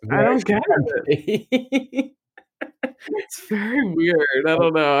 Yes, I don't get it. It's very weird. I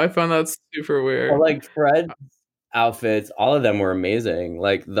don't know. I found that super weird. Like Fred's outfits, all of them were amazing.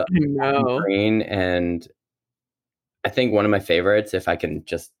 Like the green and I think one of my favorites, if I can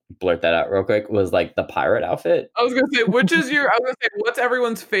just blurt that out real quick, was like the pirate outfit. I was gonna say, what's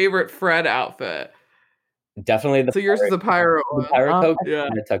everyone's favorite Fred outfit? Definitely the So yours is the pirate the one. pirate coat Yeah.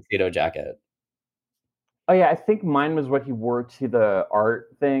 and the tuxedo jacket. Oh yeah, I think mine was what he wore to the art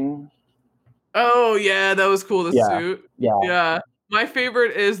thing. Oh yeah, that was cool. The Yeah. suit. Yeah. Yeah. My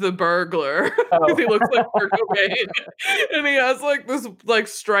favorite is the burglar because Oh. he looks like Kurt Cobain, and he has like this like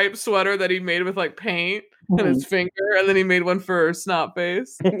striped sweater that he made with like paint and his finger, and then he made one for Snot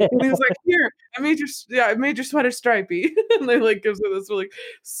Face. And he was like, "Here, I made your sweater stripy," and they like gives her this really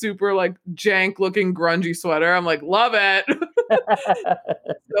super like jank looking grungy sweater. I'm like, love it.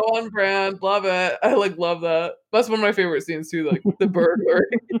 So on brand, love it. I like love that. That's one of my favorite scenes too, like the burglary.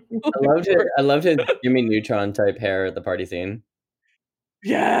 I loved his Jimmy Neutron type hair at the party scene.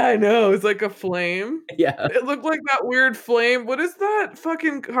 Yeah, I know. It's like a flame. Yeah, It looked like that weird flame. What is that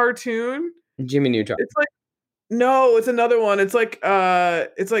fucking cartoon? Jimmy Neutron. It's like no, it's another one. It's like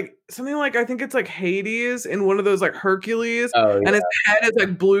something like I think it's like Hades in one of those like Hercules, Oh, yeah. and his head is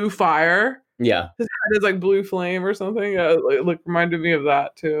like blue fire. Yeah, His head is like blue flame or something. It like reminded me of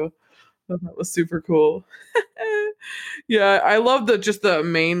that too. That was super cool. Yeah, I love just the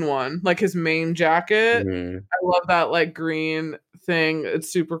main one, like his main jacket. Mhm. I love that like green thing. It's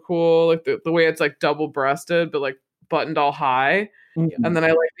super cool. Like the way it's like double breasted, but like buttoned all high. And then I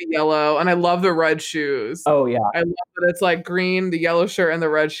like the yellow, and I love the red shoes. Oh yeah. I love that it's like green, the yellow shirt, and the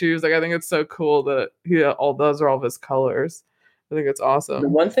red shoes. Like I think it's so cool that all those are all of his colors. I think it's The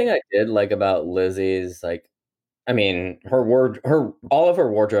awesome. one thing I did like about Lizzie's, like, I mean, all of her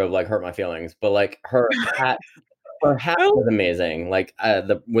wardrobe like hurt my feelings, but like her hat was amazing. Like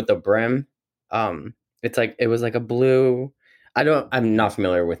with the brim, it's like it was like a blue. I'm not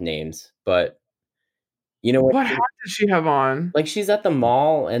familiar with names, but you know What hat did she have on? like she's at the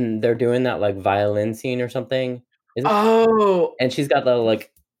mall and they're doing that like violin scene or something. Oh, And she's got the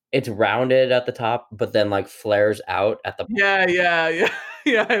like it's rounded at the top, but then like flares out at the yeah.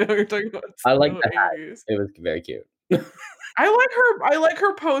 Yeah, I know what you're talking about. I like So the hat. 80s. It was very cute. I like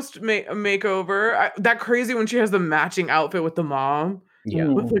her post makeover. That crazy when she has the matching outfit with the mom. Yeah.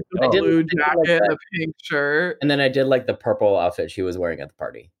 With like the I did blue like jacket and that. the pink shirt. And then I did like the purple outfit she was wearing at the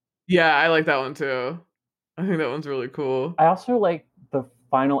party. Yeah, I like that one too. I think that one's really cool. I also like the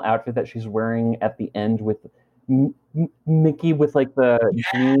final outfit that she's wearing at the end with Mickey with like the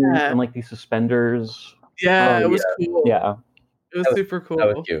jeans and like these suspenders. Yeah, it was cool. Yeah. It was super cool. That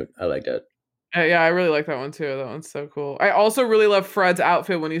was cute. I liked it. Yeah, I really like that one too. That one's so cool. I also really love Fred's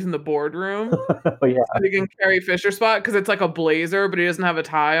outfit when he's in the boardroom. Oh yeah. Taking Carrie Fisher spot because it's like a blazer, but he doesn't have a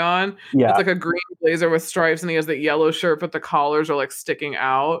tie on. Yeah. It's like a green blazer with stripes, and he has the yellow shirt, but the collars are like sticking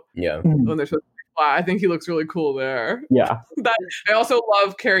out Yeah. when they're supposed to be flat. I think he looks really cool there. Yeah. I also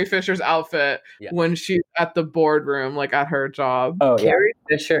love Carrie Fisher's outfit when she's at the boardroom, like at her job. Oh yeah.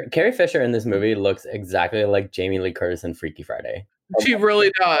 Carrie Fisher in this movie looks exactly like Jamie Lee Curtis in Freaky Friday. She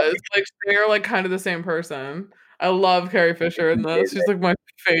really does. Like they're like kind of the same person. I love Carrie Fisher in this. She's like my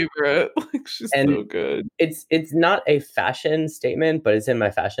favorite. Like she's so good. It's not a fashion statement, but it's in my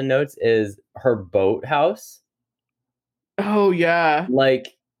fashion notes. Is her boathouse? Oh yeah,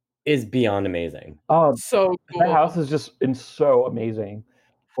 like is beyond amazing. Oh, so cool. That house is just so amazing.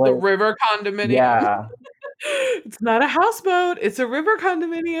 Like, the river condominium. Yeah. It's not a houseboat. It's a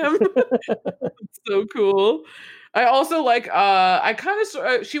condominium. It's so cool. I also like I kind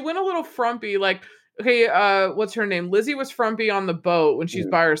of she went a little frumpy like okay, what's her name? Lizzie was frumpy on the boat when she's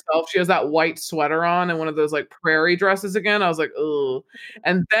by herself. She has that white sweater on and one of those like prairie dresses again. I was like, "Ugh."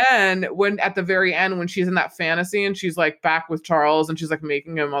 And then when at the very end when she's in that fantasy and she's like back with Charles and she's like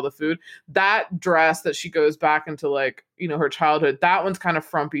making him all the food, that dress that she goes back into like, you know, her childhood, that one's kind of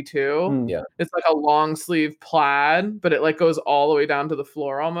frumpy too. Yeah. It's like a long sleeve plaid, but it like goes all the way down to the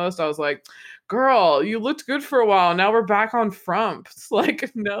floor almost. I was like, girl, you looked good for a while. Now we're back on frumps.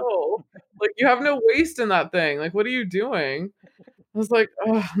 Like, no. Like, you have no waist in that thing. Like, what are you doing? I was like,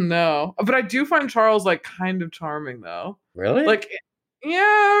 oh, no. But I do find Charles, like, kind of charming, though. Really? Like,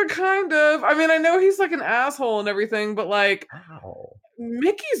 yeah, kind of. I mean, I know he's, like, an asshole and everything, but, like,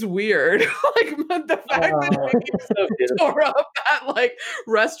 Mickey's weird. Like, the fact that Mickey tore up that, like,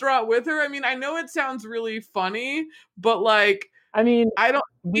 restaurant with her. I mean, I know it sounds really funny, but, like, I mean,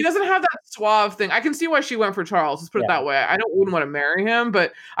 he doesn't have that suave thing. I can see why she went for Charles. Let's put it that way. I wouldn't want to marry him,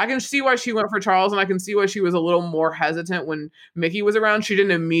 but I can see why she went for Charles, and I can see why she was a little more hesitant when Mickey was around. She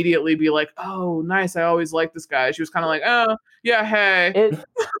didn't immediately be like, "Oh, nice. I always liked this guy." She was kind of like, "Oh, yeah, hey." It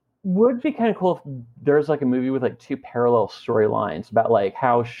would be kind of cool if there's like a movie with like two parallel storylines about like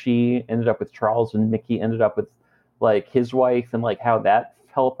how she ended up with Charles and Mickey ended up with like his wife and like how that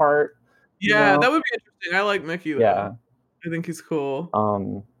fell apart. Yeah, that would be interesting. interesting. I like Mickey though. Yeah. I think he's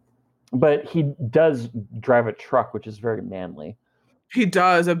cool. But he does drive a truck, which is very manly. He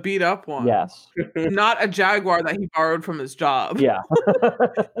does, a beat up one. Yes. Not a Jaguar that he borrowed from his job. Yeah.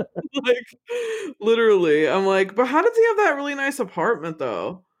 Like, literally. I'm like, but how does he have that really nice apartment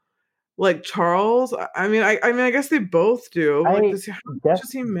though? Like Charles? I mean, I guess they both do. Like, how much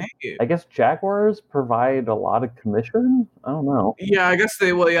does he make? I guess Jaguars provide a lot of commission. I don't know. Yeah, I guess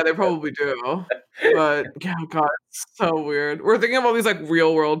they will. Yeah, they probably do. But yeah, God, it's so weird. We're thinking of all these like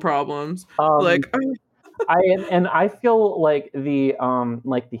real world problems. Like, I feel like the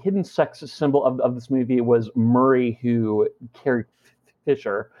hidden sex symbol of this movie was Murray, who Carrie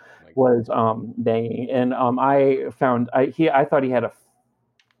Fisher was banging, and I thought he had a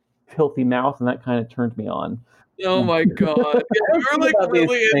filthy mouth, and that kind of turned me on. Oh my God! Yeah, we were like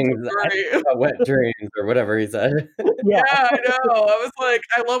really into Murray. Wet dreams or whatever he said. Yeah, I know. I was like,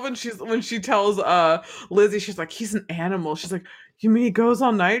 I love when she tells Lizzie, she's like, he's an animal. She's like, you mean he goes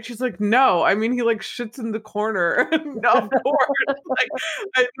all night? She's like, no, I mean he like shits in the corner. No, of course.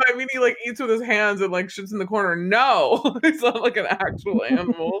 Like, I mean he like eats with his hands and like shits in the corner. No, it's not like an actual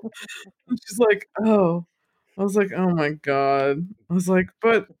animal. And she's like, oh. I was like, oh my God. I was like,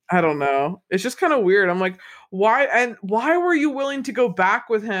 but I don't know. It's just kind of weird. I'm like, why were you willing to go back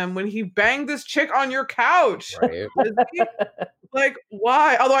with him when he banged this chick on your couch? Right. Like,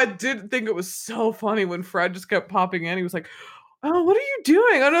 why? Although I did think it was so funny when Fred just kept popping in. He was like, oh, what are you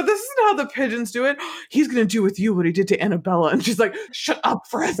doing? Oh no, this isn't how the pigeons do it. He's gonna do with you what he did to Annabella. And she's like, shut up,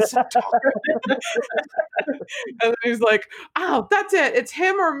 Fred. And then he's like, oh, that's it. It's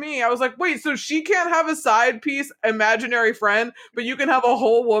him or me. I was like, wait, so she can't have a side piece imaginary friend, but you can have a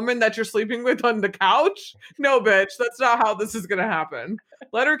whole woman that you're sleeping with on the couch? No, bitch, that's not how this is gonna happen.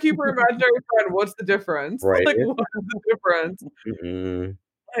 Let her keep her imaginary friend. What's the difference? Right. Like, what's the difference? Mm-hmm.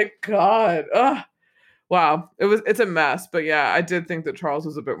 My God. Ugh. Wow, it's a mess, but yeah, I did think that Charles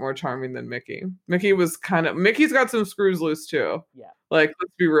was a bit more charming than Mickey. Mickey's got some screws loose too. Yeah, like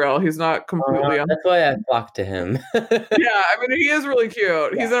let's be real, he's not completely. That's why I flocked to him. Yeah, I mean he is really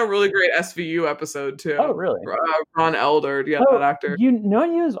cute. Yeah. He's in a really great SVU episode too. Oh, really? Ron Eldard, yeah, that actor. You know,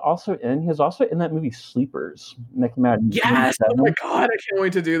 he was also in that movie Sleepers that came out. Yes, oh my God, I can't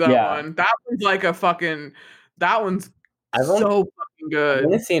wait to do that one. That one's like that one's so fucking good. I've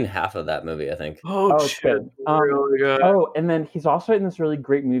only seen half of that movie, I think. Oh shit, good. Really good. Oh, and then he's also in this really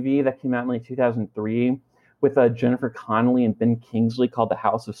great movie that came out in like 2003 with Jennifer Connelly and Ben Kingsley called The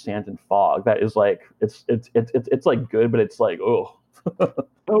House of Sand and Fog. That is like it's like good, but it's like oh.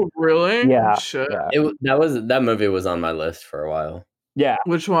 Oh really? Yeah. Shit. Yeah. That movie was on my list for a while. Yeah.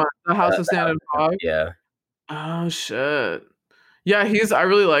 Which one? The House of Sand and Fog. Yeah. Oh shit. Yeah, I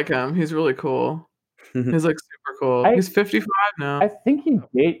really like him. He's really cool. He's like super cool. He's 55 now. I think he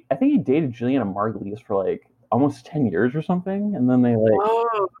dated Juliana Margulies for like almost 10 years or something, and then they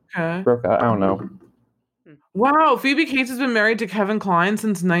like broke up. I don't know. Wow, Phoebe Cates has been married to Kevin Kline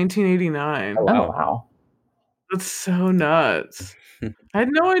since 1989. Oh wow. That's so nuts. I had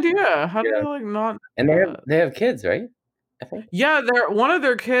no idea. How did they like not? And they have kids, right? I think. Yeah, one of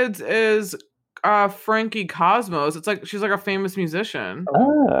their kids is Frankie Cosmos. It's like she's like a famous musician.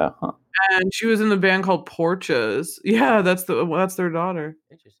 Oh. Huh. And she was in the band called Porches. Yeah, that's their daughter.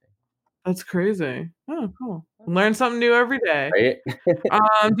 Interesting. That's crazy. Oh, cool. Learn something new every day. Right?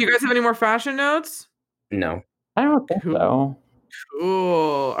 Do you guys have any more fashion notes? No. I don't think so.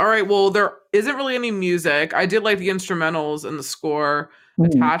 Cool. All right. Well, there isn't really any music. I did like the instrumentals and the score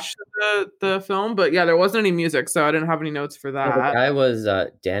attached to the film, but yeah, there wasn't any music, so I didn't have any notes for that. The guy was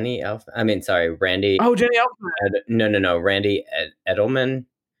Randy. Oh, Danny Elfman. No, Randy Edelman.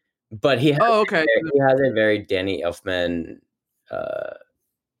 But he has he has a very Danny Elfman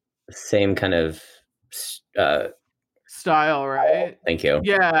same kind of style, right? Thank you.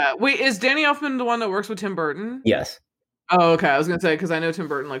 Yeah. Wait, is Danny Elfman the one that works with Tim Burton? Yes. Oh, okay. I was gonna say because I know Tim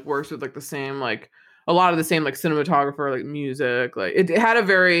Burton like works with like the same like a lot of the same like cinematographer, like music. Like it had a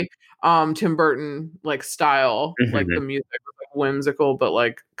very Tim Burton like style, like the music was like whimsical but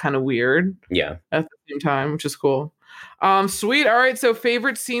like kind of weird. Yeah. At the same time, which is cool. Sweet. All right. So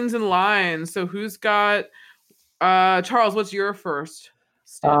favorite scenes and lines. So who's got Charles, what's your first?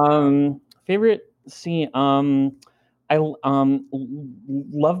 Favorite scene. I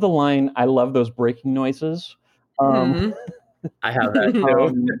love the line, I love those breaking noises. I have that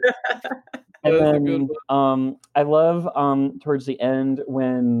too. And then I love towards the end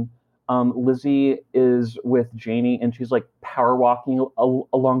when Lizzie is with Janie and she's like power walking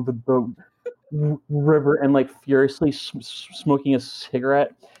along the river and like furiously smoking a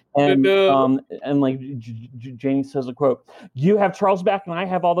cigarette, And know. like Janie says a quote, "You have Charles back and I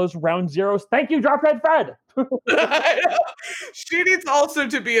have all those round zeros. Thank you, Drop Dead Fred." I know. She needs also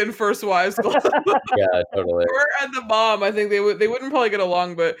to be in First Wives Club. Yeah, totally. Her and the mom, I think they wouldn't probably get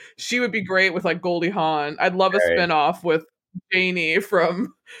along, but she would be great with like Goldie Hawn. I'd love a Right. spinoff with Janie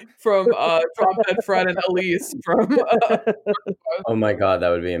from Drop Dead Fred and Elise from Oh my god, that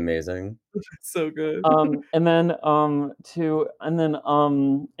would be amazing. so good. And then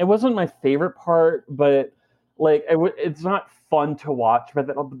it wasn't my favorite part, but like it's not fun to watch, but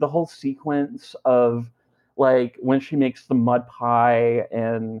the whole sequence of like when she makes the mud pie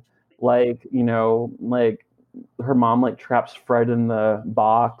and like, you know, like her mom like traps Fred in the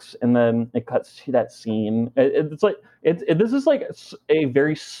box, and then it cuts to that scene. It's like this is like a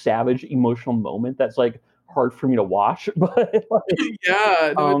very savage emotional moment that's like hard for me to watch, but like,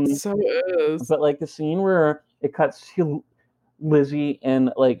 Yeah, no, it so is. but like the scene where it cuts to Lizzie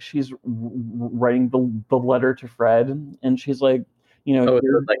and like she's writing the letter to Fred, and she's like, you know, Oh,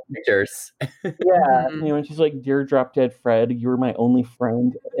 dear, those, like pictures. yeah, Mhm. you know, and she's like, "Dear Drop Dead Fred, you were my only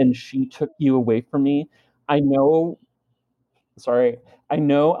friend, and she took you away from me. I know, I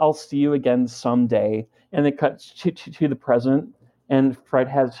know I'll see you again someday." And it cuts to the present, and Fred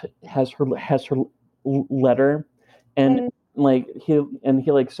has her letter, and like he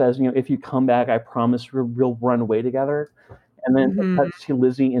like says, you know, "If you come back, I promise we'll run away together." And then it Mhm. cuts to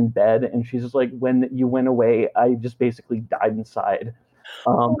Lizzie in bed, and she's just like, "When you went away, I just basically died inside."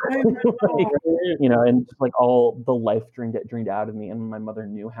 I Like, know. you know, and just like all the life drained out of me, and my mother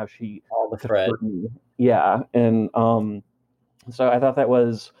knew how she All the could Fred. hurt me. Yeah, and so I thought that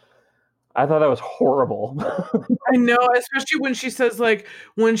was horrible. I know, especially when she says, like,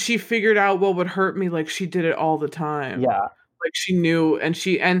 when she figured out what would hurt me, like, she did it all the time. Yeah, Like, she knew, and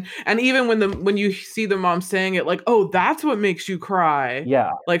she and even when you see the mom saying it, like, "Oh, that's what makes you cry."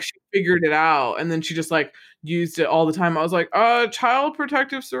 yeah, Like, she figured it out, and then she just, like, used it all the time. I was like, Child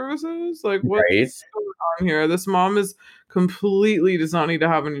Protective Services? Like, Right? what's going on here? This mom is completely does not need to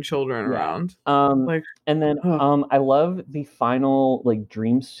have any children yeah. around." Um, Like, and then ugh. I love the final like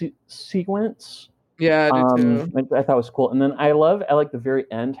dream sequence. Yeah, I do too. I thought was cool. And then I love at like the very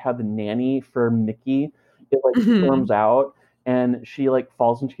end how the nanny for Mickey, it like Mhm. storms out and she like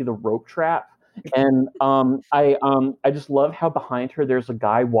falls into the rope trap. And I just love how behind her there's a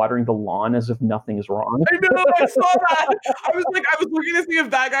guy watering the lawn as if nothing is wrong. I know, I saw that. I was looking to see if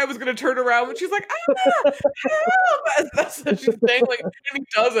that guy was gonna turn around when she's like, "Ah, help!" And that's what she's saying, like, and he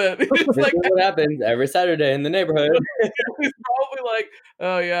doesn't. It's This like, is what happens every Saturday in the neighborhood. he's probably like,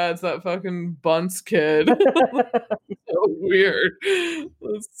 "Oh, yeah, it's that fucking Bunce kid." So weird.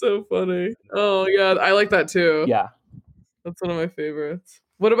 That's so funny. Oh, yeah, I like that too. Yeah. That's one of my favorites.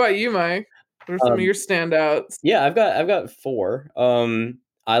 What about you, Mike? What are some of Um, your standouts? yeah, I've got 4.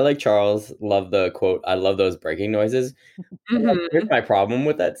 I like Charles, love the quote, "I love those breaking noises." And, like, here's Mhm. my problem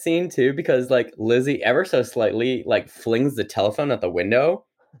with that scene too, because, like, Lizzie ever so slightly, like, flings the telephone at the window,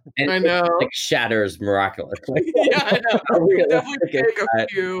 and I it, like, know. shatters miraculously. Yeah, I know. How Definitely realistic is take a that?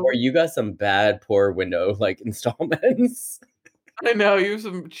 few. Or you got some bad, poor window, like, installments. I know, you have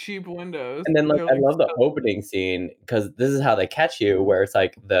some cheap windows. And then, like, They're I like love the so opening scene because this is how they catch you, where it's,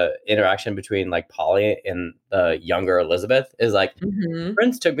 like, the interaction between, like, Polly and the younger Elizabeth is, like, Mhm.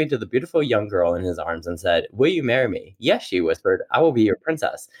 "Prince took me to the beautiful young girl in his arms and said, 'Will you marry me?' 'Yes,' she whispered, 'I will be your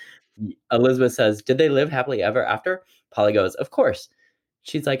princess.'" Elizabeth says, "Did they live happily ever after?" Polly goes, "Of course."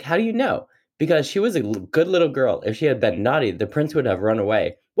 She's like, "How do you know?" "Because she was a good little girl. If she had been naughty, the prince would have run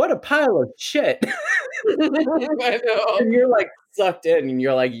away." What a pile of shit. I know. And you're, like, sucked in, and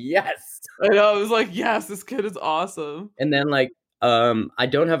you're like, "Yes." I know, I was like, "Yes, this kid is awesome." And then, like, I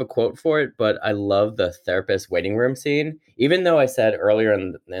don't have a quote for it, but I love the therapist waiting room scene. Even though I said earlier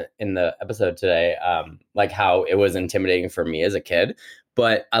in the episode today, like, how it was intimidating for me as a kid,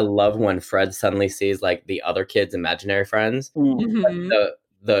 but I love when Fred suddenly sees, like, the other kids' imaginary friends. Mm. Mhm.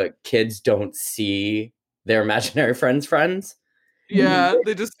 The kids don't see their imaginary friends. Yeah,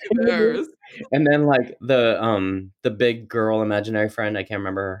 they just see theirs. And then, like, the big girl imaginary friend, I can't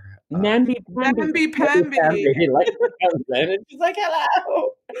remember, Namby Pamby. Namby-pamby. like, comes in and she's like, "Hello."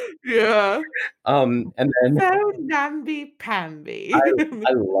 Yeah. And then So namby-pamby. I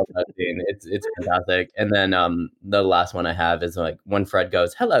love that scene. It's fantastic. And then, the last one I have is, like, when Fred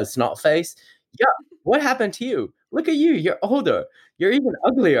goes, "Hello, snot face. Yeah, what happened to you? Look at you, you're older. You're even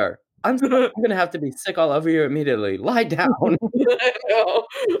uglier. I'm gonna have to be sick all over you immediately. Lie down." I know.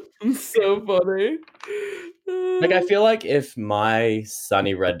 It's so funny. Like, I feel like if my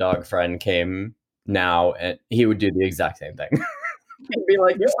Sunny Red Dog friend came now, and he would do the exact same thing. He'd be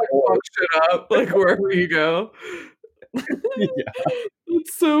like, "You're Just, like, old." fuck shit up, like, wherever you go. Yeah.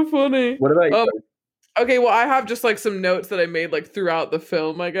 It's so funny. What about you? Okay, well, I have just like some notes that I made like throughout the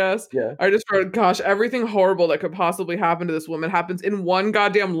film, I guess. Yeah. I just wrote, gosh, everything horrible that could possibly happen to this woman happens in one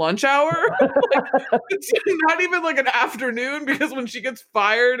goddamn lunch hour. Like, it's not even like an afternoon, because when she gets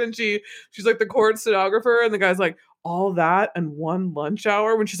fired and she's like the court stenographer, and the guy's like, all that and one lunch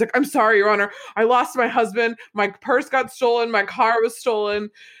hour, when she's like, I'm sorry, Your Honor, I lost my husband, my purse got stolen, my car was stolen,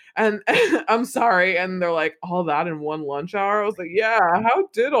 and I'm sorry. And they're like, all that in one lunch hour? I was like, yeah, how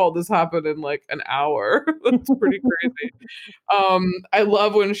did all this happen in like an hour? That's pretty crazy. I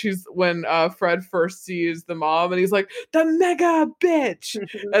love when Fred first sees the mom and he's like, the mega bitch.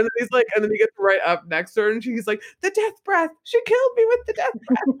 And then he's like, and then he gets right up next to her and she's like, the death breath. She killed me with the death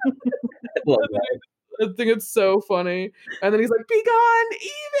breath. I think it's so funny. And then he's like, be gone,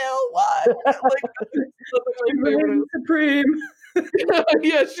 evil one. Like, that's my favorite. Supreme.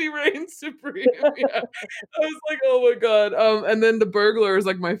 Yeah, she reigns supreme. Yeah. I was like, oh my god. And then the burglar is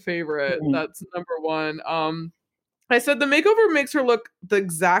like my favorite. That's number one. I said the makeover makes her look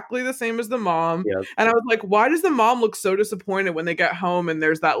exactly the same as the mom. Yep. And I was like, why does the mom look so disappointed when they get home and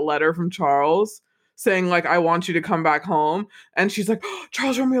there's that letter from Charles saying like, I want you to come back home? And she's like, oh,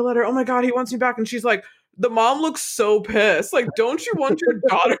 Charles wrote me a letter. Oh my god, he wants me back. And she's like, the mom looks so pissed. Like, don't you want your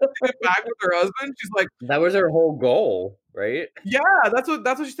daughter to get back with her husband? She's like, that was her whole goal, right? yeah, that's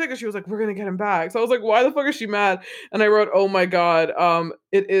what she said. 'Cause she was like, we're gonna get him back. So I was like, why the fuck is she mad? And I wrote, oh my god,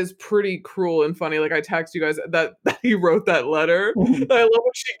 it is pretty cruel and funny. Like I text you guys that he wrote that letter. I love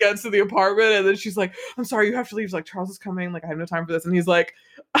when she gets to the apartment and then she's like, I'm sorry, you have to leave. She's like, Charles is coming. Like I have no time for this. And he's like,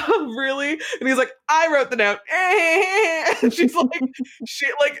 oh, really? And he's like, I wrote the note. And she's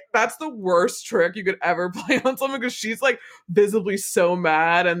like, that's the worst trick you could ever play on someone, because she's like visibly so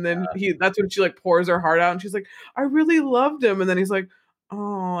mad. And then that's when she like pours her heart out and she's like, I really loved him. And then he's like,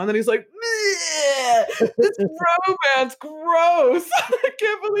 oh, and then he's like, this romance, gross. I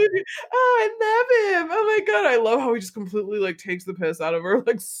can't believe it. Oh, I love him. Oh my god, I love how he just completely like takes the piss out of her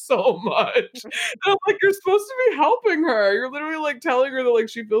like so much. And I'm like, you're supposed to be helping her. You're literally like telling her that like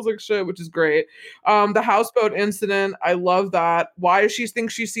she feels like shit, which is great. The houseboat incident, I love that. Why does she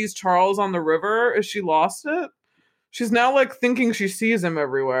think she sees Charles on the river? Is she lost it? She's now like thinking she sees him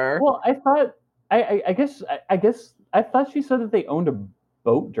everywhere. Well, I thought, I guess I thought she said that they owned a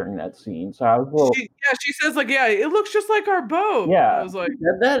boat during that scene. So I was a little... she says like, yeah, it looks just like our boat. Yeah. I was like,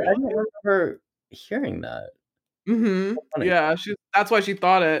 that I don't remember hearing that. Mm-hmm. Yeah, that's why she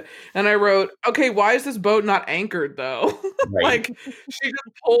thought it. And I wrote, okay, why is this boat not anchored though? Right. Like she just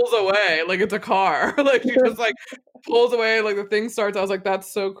pulls away like it's a car. Like she just like pulls away, like the thing starts. I was like,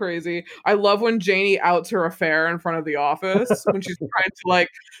 that's so crazy. I love when Janie outs her affair in front of the office when she's trying to like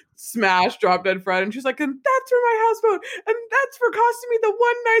smash Drop Dead Fred, and she's like, and that's for my houseboat, and that's for costing me the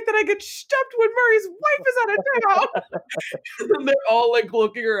one night that I get stuffed when Murray's wife is out of town. And they're all like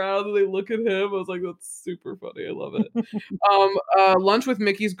looking around and they look at him. I was like, that's super funny. I love it. Lunch with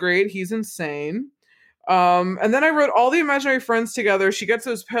Mickey's great. He's insane. And then I wrote all the imaginary friends together. She gets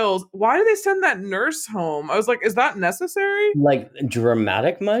those pills. Why do they send that nurse home? I was like, is that necessary? Like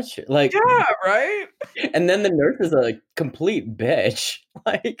dramatic much? Like, yeah, right? And then the nurse is a complete bitch.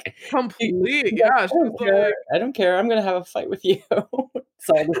 Like complete, yeah. I don't care. I'm gonna have a fight with you.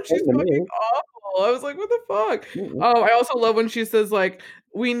 So she's fucking awful. I was like, what the fuck? I also love when she says like,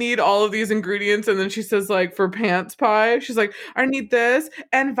 we need all of these ingredients, and then she says like, for pants pie, she's like, I need this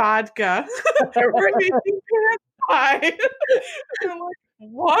and vodka. We're needing pants pie. And I'm like,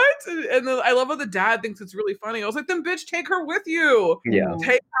 what? And then I love how the dad thinks it's really funny. I was like, then bitch, take her with you. Yeah,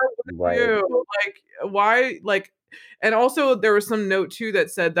 take her with you. Like, why? Like, and also there was some note too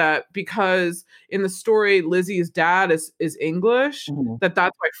that said that because in the story Lizzie's dad is English, that's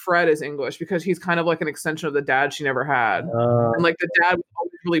why Fred is English, because he's kind of like an extension of the dad she never had. And like the dad was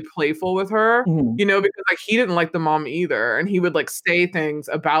always really playful with her, you know, because like he didn't like the mom either, and he would like say things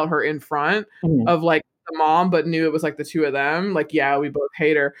about her in front of like the mom, but knew it was like the two of them, like, yeah, we both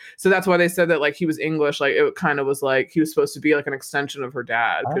hate her. So that's why they said that like he was English, like it kind of was like he was supposed to be like an extension of her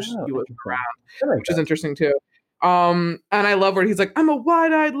dad because he wasn't around, which is interesting too. And I love where he's like, I'm a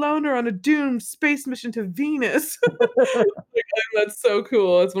wide-eyed loner on a doomed space mission to Venus. That's so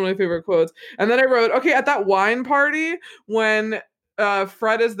cool. It's one of my favorite quotes. And then I wrote, okay, at that wine party when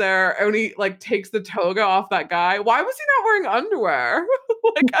Fred is there and he like takes the toga off that guy, why was he not wearing underwear?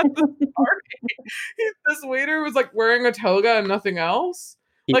 Like at the party, this waiter was like wearing a toga and nothing else.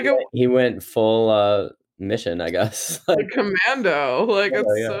 He went full mission, I guess. Like commando. Like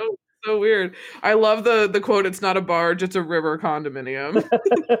it's so weird. I love the quote, it's not a barge, it's a river condominium.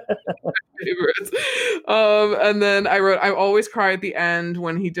 favorites. And then I wrote, I always cry at the end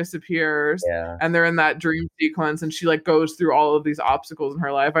when he disappears. Yeah. And they're in that dream sequence and she like goes through all of these obstacles in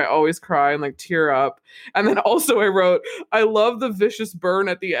her life. I always cry and like tear up. And then also I wrote, I love the vicious burn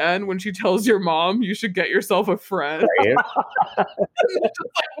at the end when she tells your mom you should get yourself a friend. Right? And then just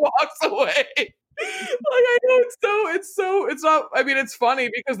like walks away. Like I know it's not, I mean it's funny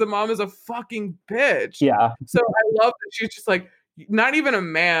because the mom is a fucking bitch. Yeah. So I love that she's just like, not even a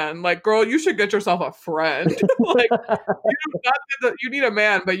man. Like, girl, you should get yourself a friend. Like, you need a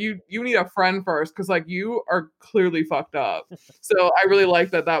man, but you need a friend first because like you are clearly fucked up. So I really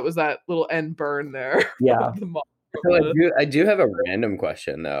like that was that little end burn there. Yeah. So I do have a random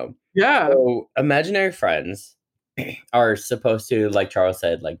question though. Yeah. So imaginary friends are supposed to, like Charles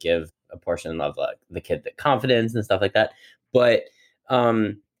said, like give a portion of like the kid the confidence and stuff like that. But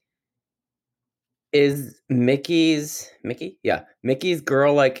is Mickey's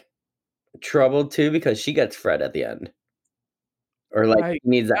girl like troubled too because she gets Fred at the end, or like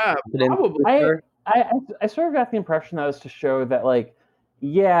needs that confidence? Probably. I sort of got the impression that was to show that like,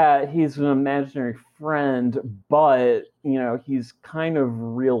 yeah, he's an imaginary friend, but you know he's kind of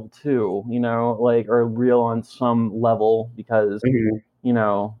real too, you know, like, or real on some level because you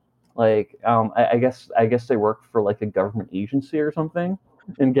know, like I guess they work for like a government agency or something.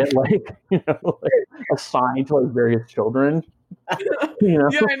 And get like, you know, like assigned to like various children. You know?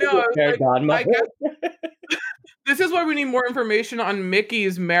 Yeah, I know. I guess, this is why we need more information on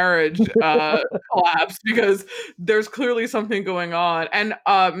Mickey's marriage collapse because there's clearly something going on. And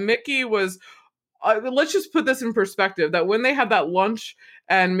Mickey was. Let's just put this in perspective that when they had that lunch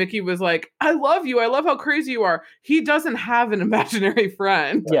and Mickey was like, I love you. I love how crazy you are. He doesn't have an imaginary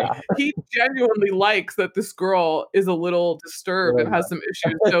friend. Yeah. He genuinely likes that this girl is a little disturbed and has some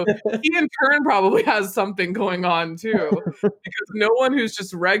issues. So he in turn probably has something going on too. Because no one who's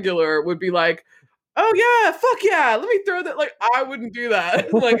just regular would be like, oh yeah, fuck yeah, let me throw that. Like, I wouldn't do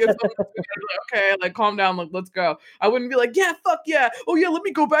that. Like, if okay, like calm down, like let's go. I wouldn't be like, yeah, fuck yeah, oh yeah, let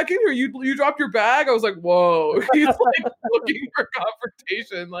me go back in here. You dropped your bag. I was like, whoa. He's like looking for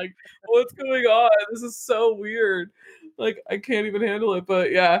confrontation. Like, what's going on? This is so weird. Like, I can't even handle it.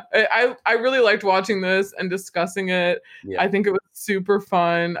 But yeah, I really liked watching this and discussing it. Yeah. I think it was super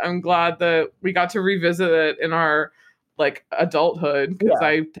fun. I'm glad that we got to revisit it in our like adulthood because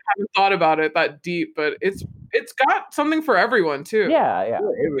I haven't thought about it that deep, but it's got something for everyone too. Yeah. It's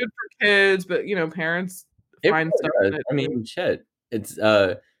good for kids, but you know, parents find stuff in it. I mean, shit. It's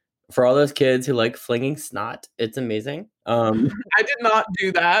for all those kids who like flinging snot, it's amazing. I did not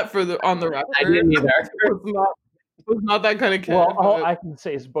do that on the record. I didn't either. I was not that kind of kid. Well, all I can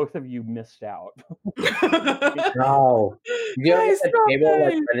say is both of you missed out. No. You have a table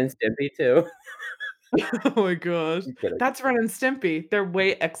like Ren and Stimpy too. Oh my gosh. That's Ren and Stimpy. They're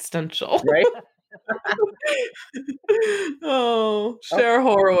way existential. Right? Oh, Cher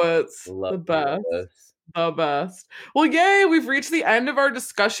Horowitz. Love the best. The best. Well, yay, we've reached the end of our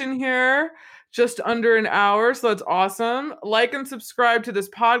discussion here. Just under an hour, so that's awesome. Like and subscribe to this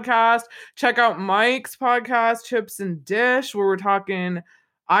podcast. Check out Mike's podcast, Chips and Dish, where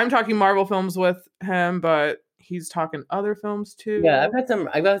I'm talking Marvel films with him, but he's talking other films too. Yeah,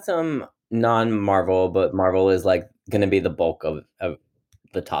 I've got some non-Marvel, but Marvel is like going to be the bulk of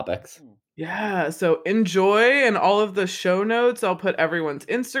the topics. Yeah, so enjoy, and all of the show notes, I'll put everyone's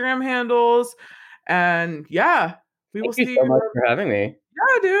Instagram handles, and yeah, we will see you. Thank you so much for having me.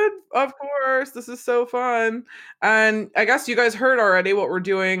 Yeah, dude, of course. This is so fun. And I guess you guys heard already what we're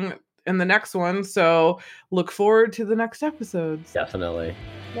doing in the next one, so look forward to the next episodes. Definitely.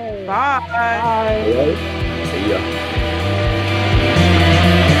 Bye. Bye. See ya.